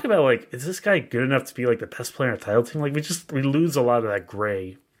we talk about like, is this guy good enough to be like the best player on a title team? Like, we lose a lot of that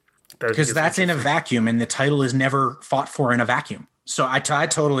gray. Because that's in a vacuum, and the title is never fought for in a vacuum. So I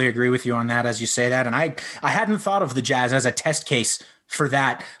totally agree with you on that as you say that. And I hadn't thought of the Jazz as a test case for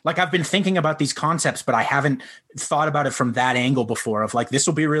that. Like, I've been thinking about these concepts, but I haven't thought about it from that angle before of like, this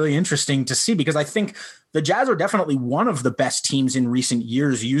will be really interesting to see, because I think the Jazz are definitely one of the best teams in recent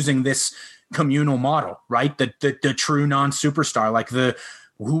years using this communal model, right? The true non-superstar, like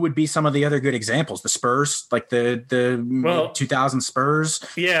who would be some of the other good examples? The Spurs, like the 2000 Spurs.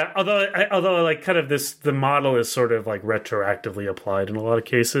 Yeah, although like kind of the model is sort of like retroactively applied in a lot of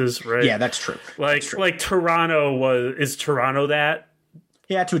cases, right? Yeah, that's true. Like Toronto is Toronto that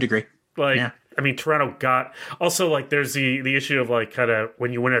Yeah, to a degree. Like, Yeah. I mean, Toronto got also like there's the issue of like kind of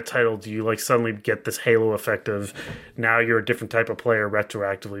when you win a title, do you like suddenly get this halo effect of now you're a different type of player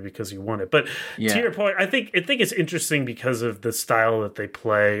retroactively because you won it? But to your point, I think it's interesting because of the style that they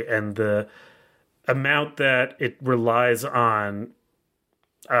play and the amount that it relies on.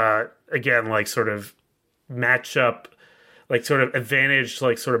 Again, like sort of matchup, like sort of advantage,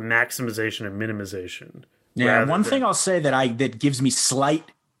 like sort of maximization and minimization. Yeah, one thing I'll say that gives me slight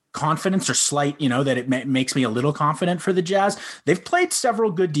confidence or slight, that it makes me a little confident for the Jazz. They've played several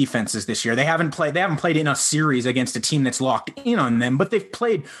good defenses this year. They haven't played in a series against a team that's locked in on them, but they've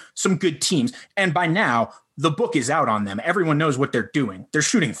played some good teams. And by now, the book is out on them. Everyone knows what they're doing. They're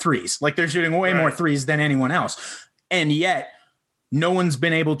shooting threes. Like they're shooting way more threes than anyone else. And yet no one's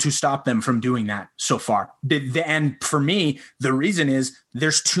been able to stop them from doing that so far. And for me, the reason is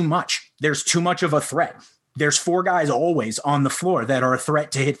there's too much. There's too much of a threat. There's 4 guys always on the floor that are a threat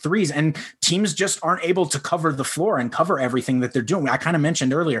to hit threes, and teams just aren't able to cover the floor and cover everything that they're doing. I kind of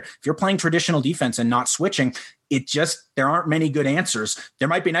mentioned earlier, if you're playing traditional defense and not switching, there aren't many good answers. There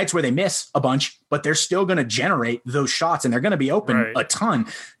might be nights where they miss a bunch, but they're still going to generate those shots and they're going to be open a ton.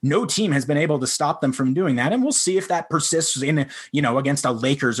 No team has been able to stop them from doing that. And we'll see if that persists against a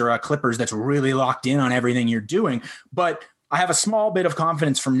Lakers or a Clippers that's really locked in on everything you're doing. But I have a small bit of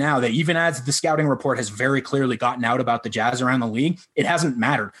confidence from now that even as the scouting report has very clearly gotten out about the Jazz around the league, it hasn't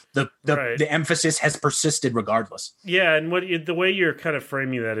mattered. The emphasis has persisted regardless. Yeah, and the way you're kind of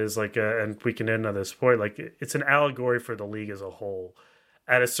framing that is like, and we can end on this point, like it's an allegory for the league as a whole.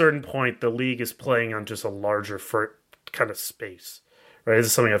 At a certain point, the league is playing on just a larger kind of space, right? This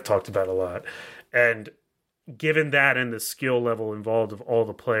is something I've talked about a lot. And given that and the skill level involved of all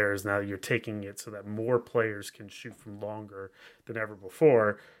the players, now you're taking it so that more players can shoot from longer than ever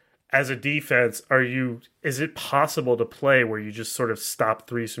before. As a defense, is it possible to play where you just sort of stop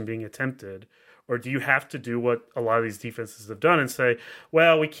threes from being attempted? Or do you have to do what a lot of these defenses have done and say,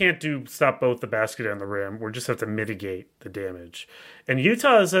 well, we can't stop both the basket and the rim. We just have to mitigate the damage. And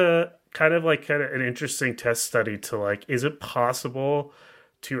Utah is a kind of an interesting test study to like, is it possible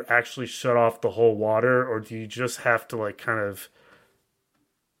to actually shut off the whole water, or do you just have to like kind of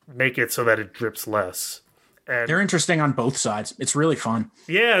make it so that it drips less? And they're interesting on both sides. It's really fun.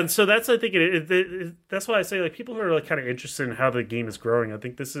 Yeah, and so that's I think that's why I say like people who are like kind of interested in how the game is growing. I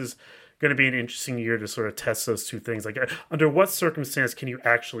think this is going to be an interesting year to sort of test those two things. Like under what circumstance can you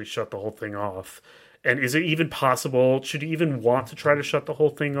actually shut the whole thing off? And is it even possible? Should you even want to try to shut the whole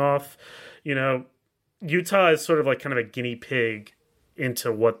thing off? Utah is sort of like kind of a guinea pig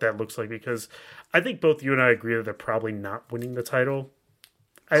into what that looks like, because I think both you and I agree that they're probably not winning the title.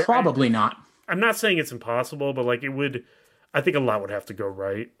 Probably not. I'm not saying it's impossible, but like I think a lot would have to go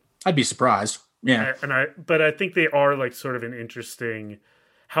right. I'd be surprised. Yeah. But I think they are like sort of an interesting,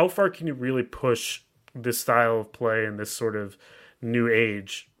 how far can you really push this style of play and this sort of new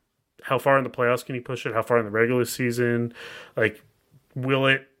age? How far in the playoffs can you push it? How far in the regular season? Like, will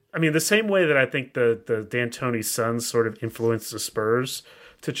it, I mean, the same way that I think the D'Antoni Suns sort of influenced the Spurs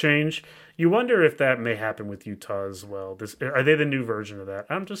to change, you wonder if that may happen with Utah as well. Are they the new version of that?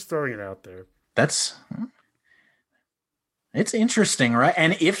 I'm just throwing it out there. It's interesting, right?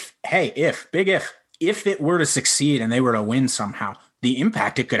 And if it were to succeed and they were to win somehow, the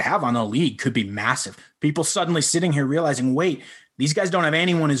impact it could have on the league could be massive. People suddenly sitting here realizing, wait, these guys don't have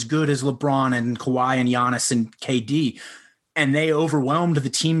anyone as good as LeBron and Kawhi and Giannis and KD. And they overwhelmed the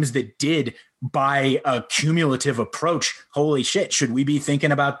teams that did by a cumulative approach. Holy shit, should we be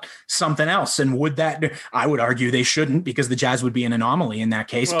thinking about something else? And I would argue they shouldn't, because the Jazz would be an anomaly in that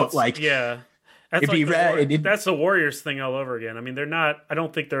case. Well, but like, yeah, that's that's the Warriors thing all over again. I mean, I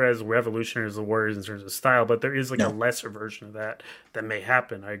don't think they're as revolutionary as the Warriors in terms of style, but there is like a lesser version of that may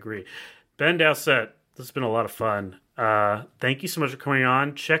happen. I agree. Ben Dowsett, this has been a lot of fun. Thank you so much for coming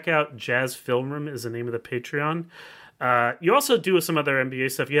on. Check out Jazz Film Room is the name of the Patreon. You also do some other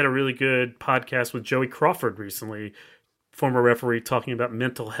NBA stuff. You had a really good podcast with Joey Crawford recently, former referee, talking about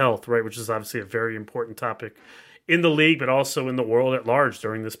mental health, right? Which is obviously a very important topic in the league, but also in the world at large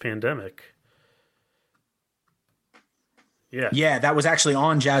during this pandemic. Yeah, that was actually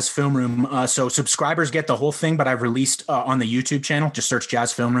on Jazz Film Room. So subscribers get the whole thing, but I've released on the YouTube channel. Just search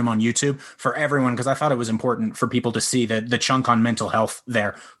Jazz Film Room on YouTube for everyone, because I thought it was important for people to see the chunk on mental health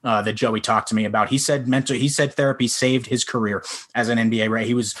there that Joey talked to me about. He said therapy saved his career as an NBA, right?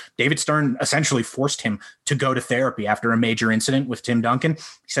 David Stern essentially forced him to go to therapy after a major incident with Tim Duncan.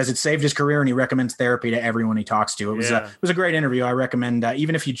 He says it saved his career, and he recommends therapy to everyone he talks to. It was a great interview. I recommend,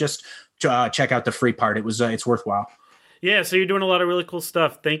 even if you just check out the free part, it's worthwhile. Yeah, so you're doing a lot of really cool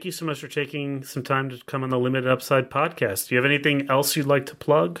stuff. Thank you so much for taking some time to come on the Limited Upside podcast. Do you have anything else you'd like to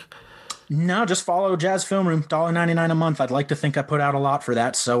plug? No, just follow Jazz Film Room, $1.99 a month. I'd like to think I put out a lot for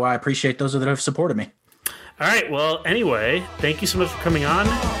that, so I appreciate those that have supported me. All right, well, anyway, thank you so much for coming on.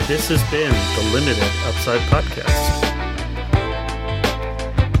 This has been the Limited Upside podcast.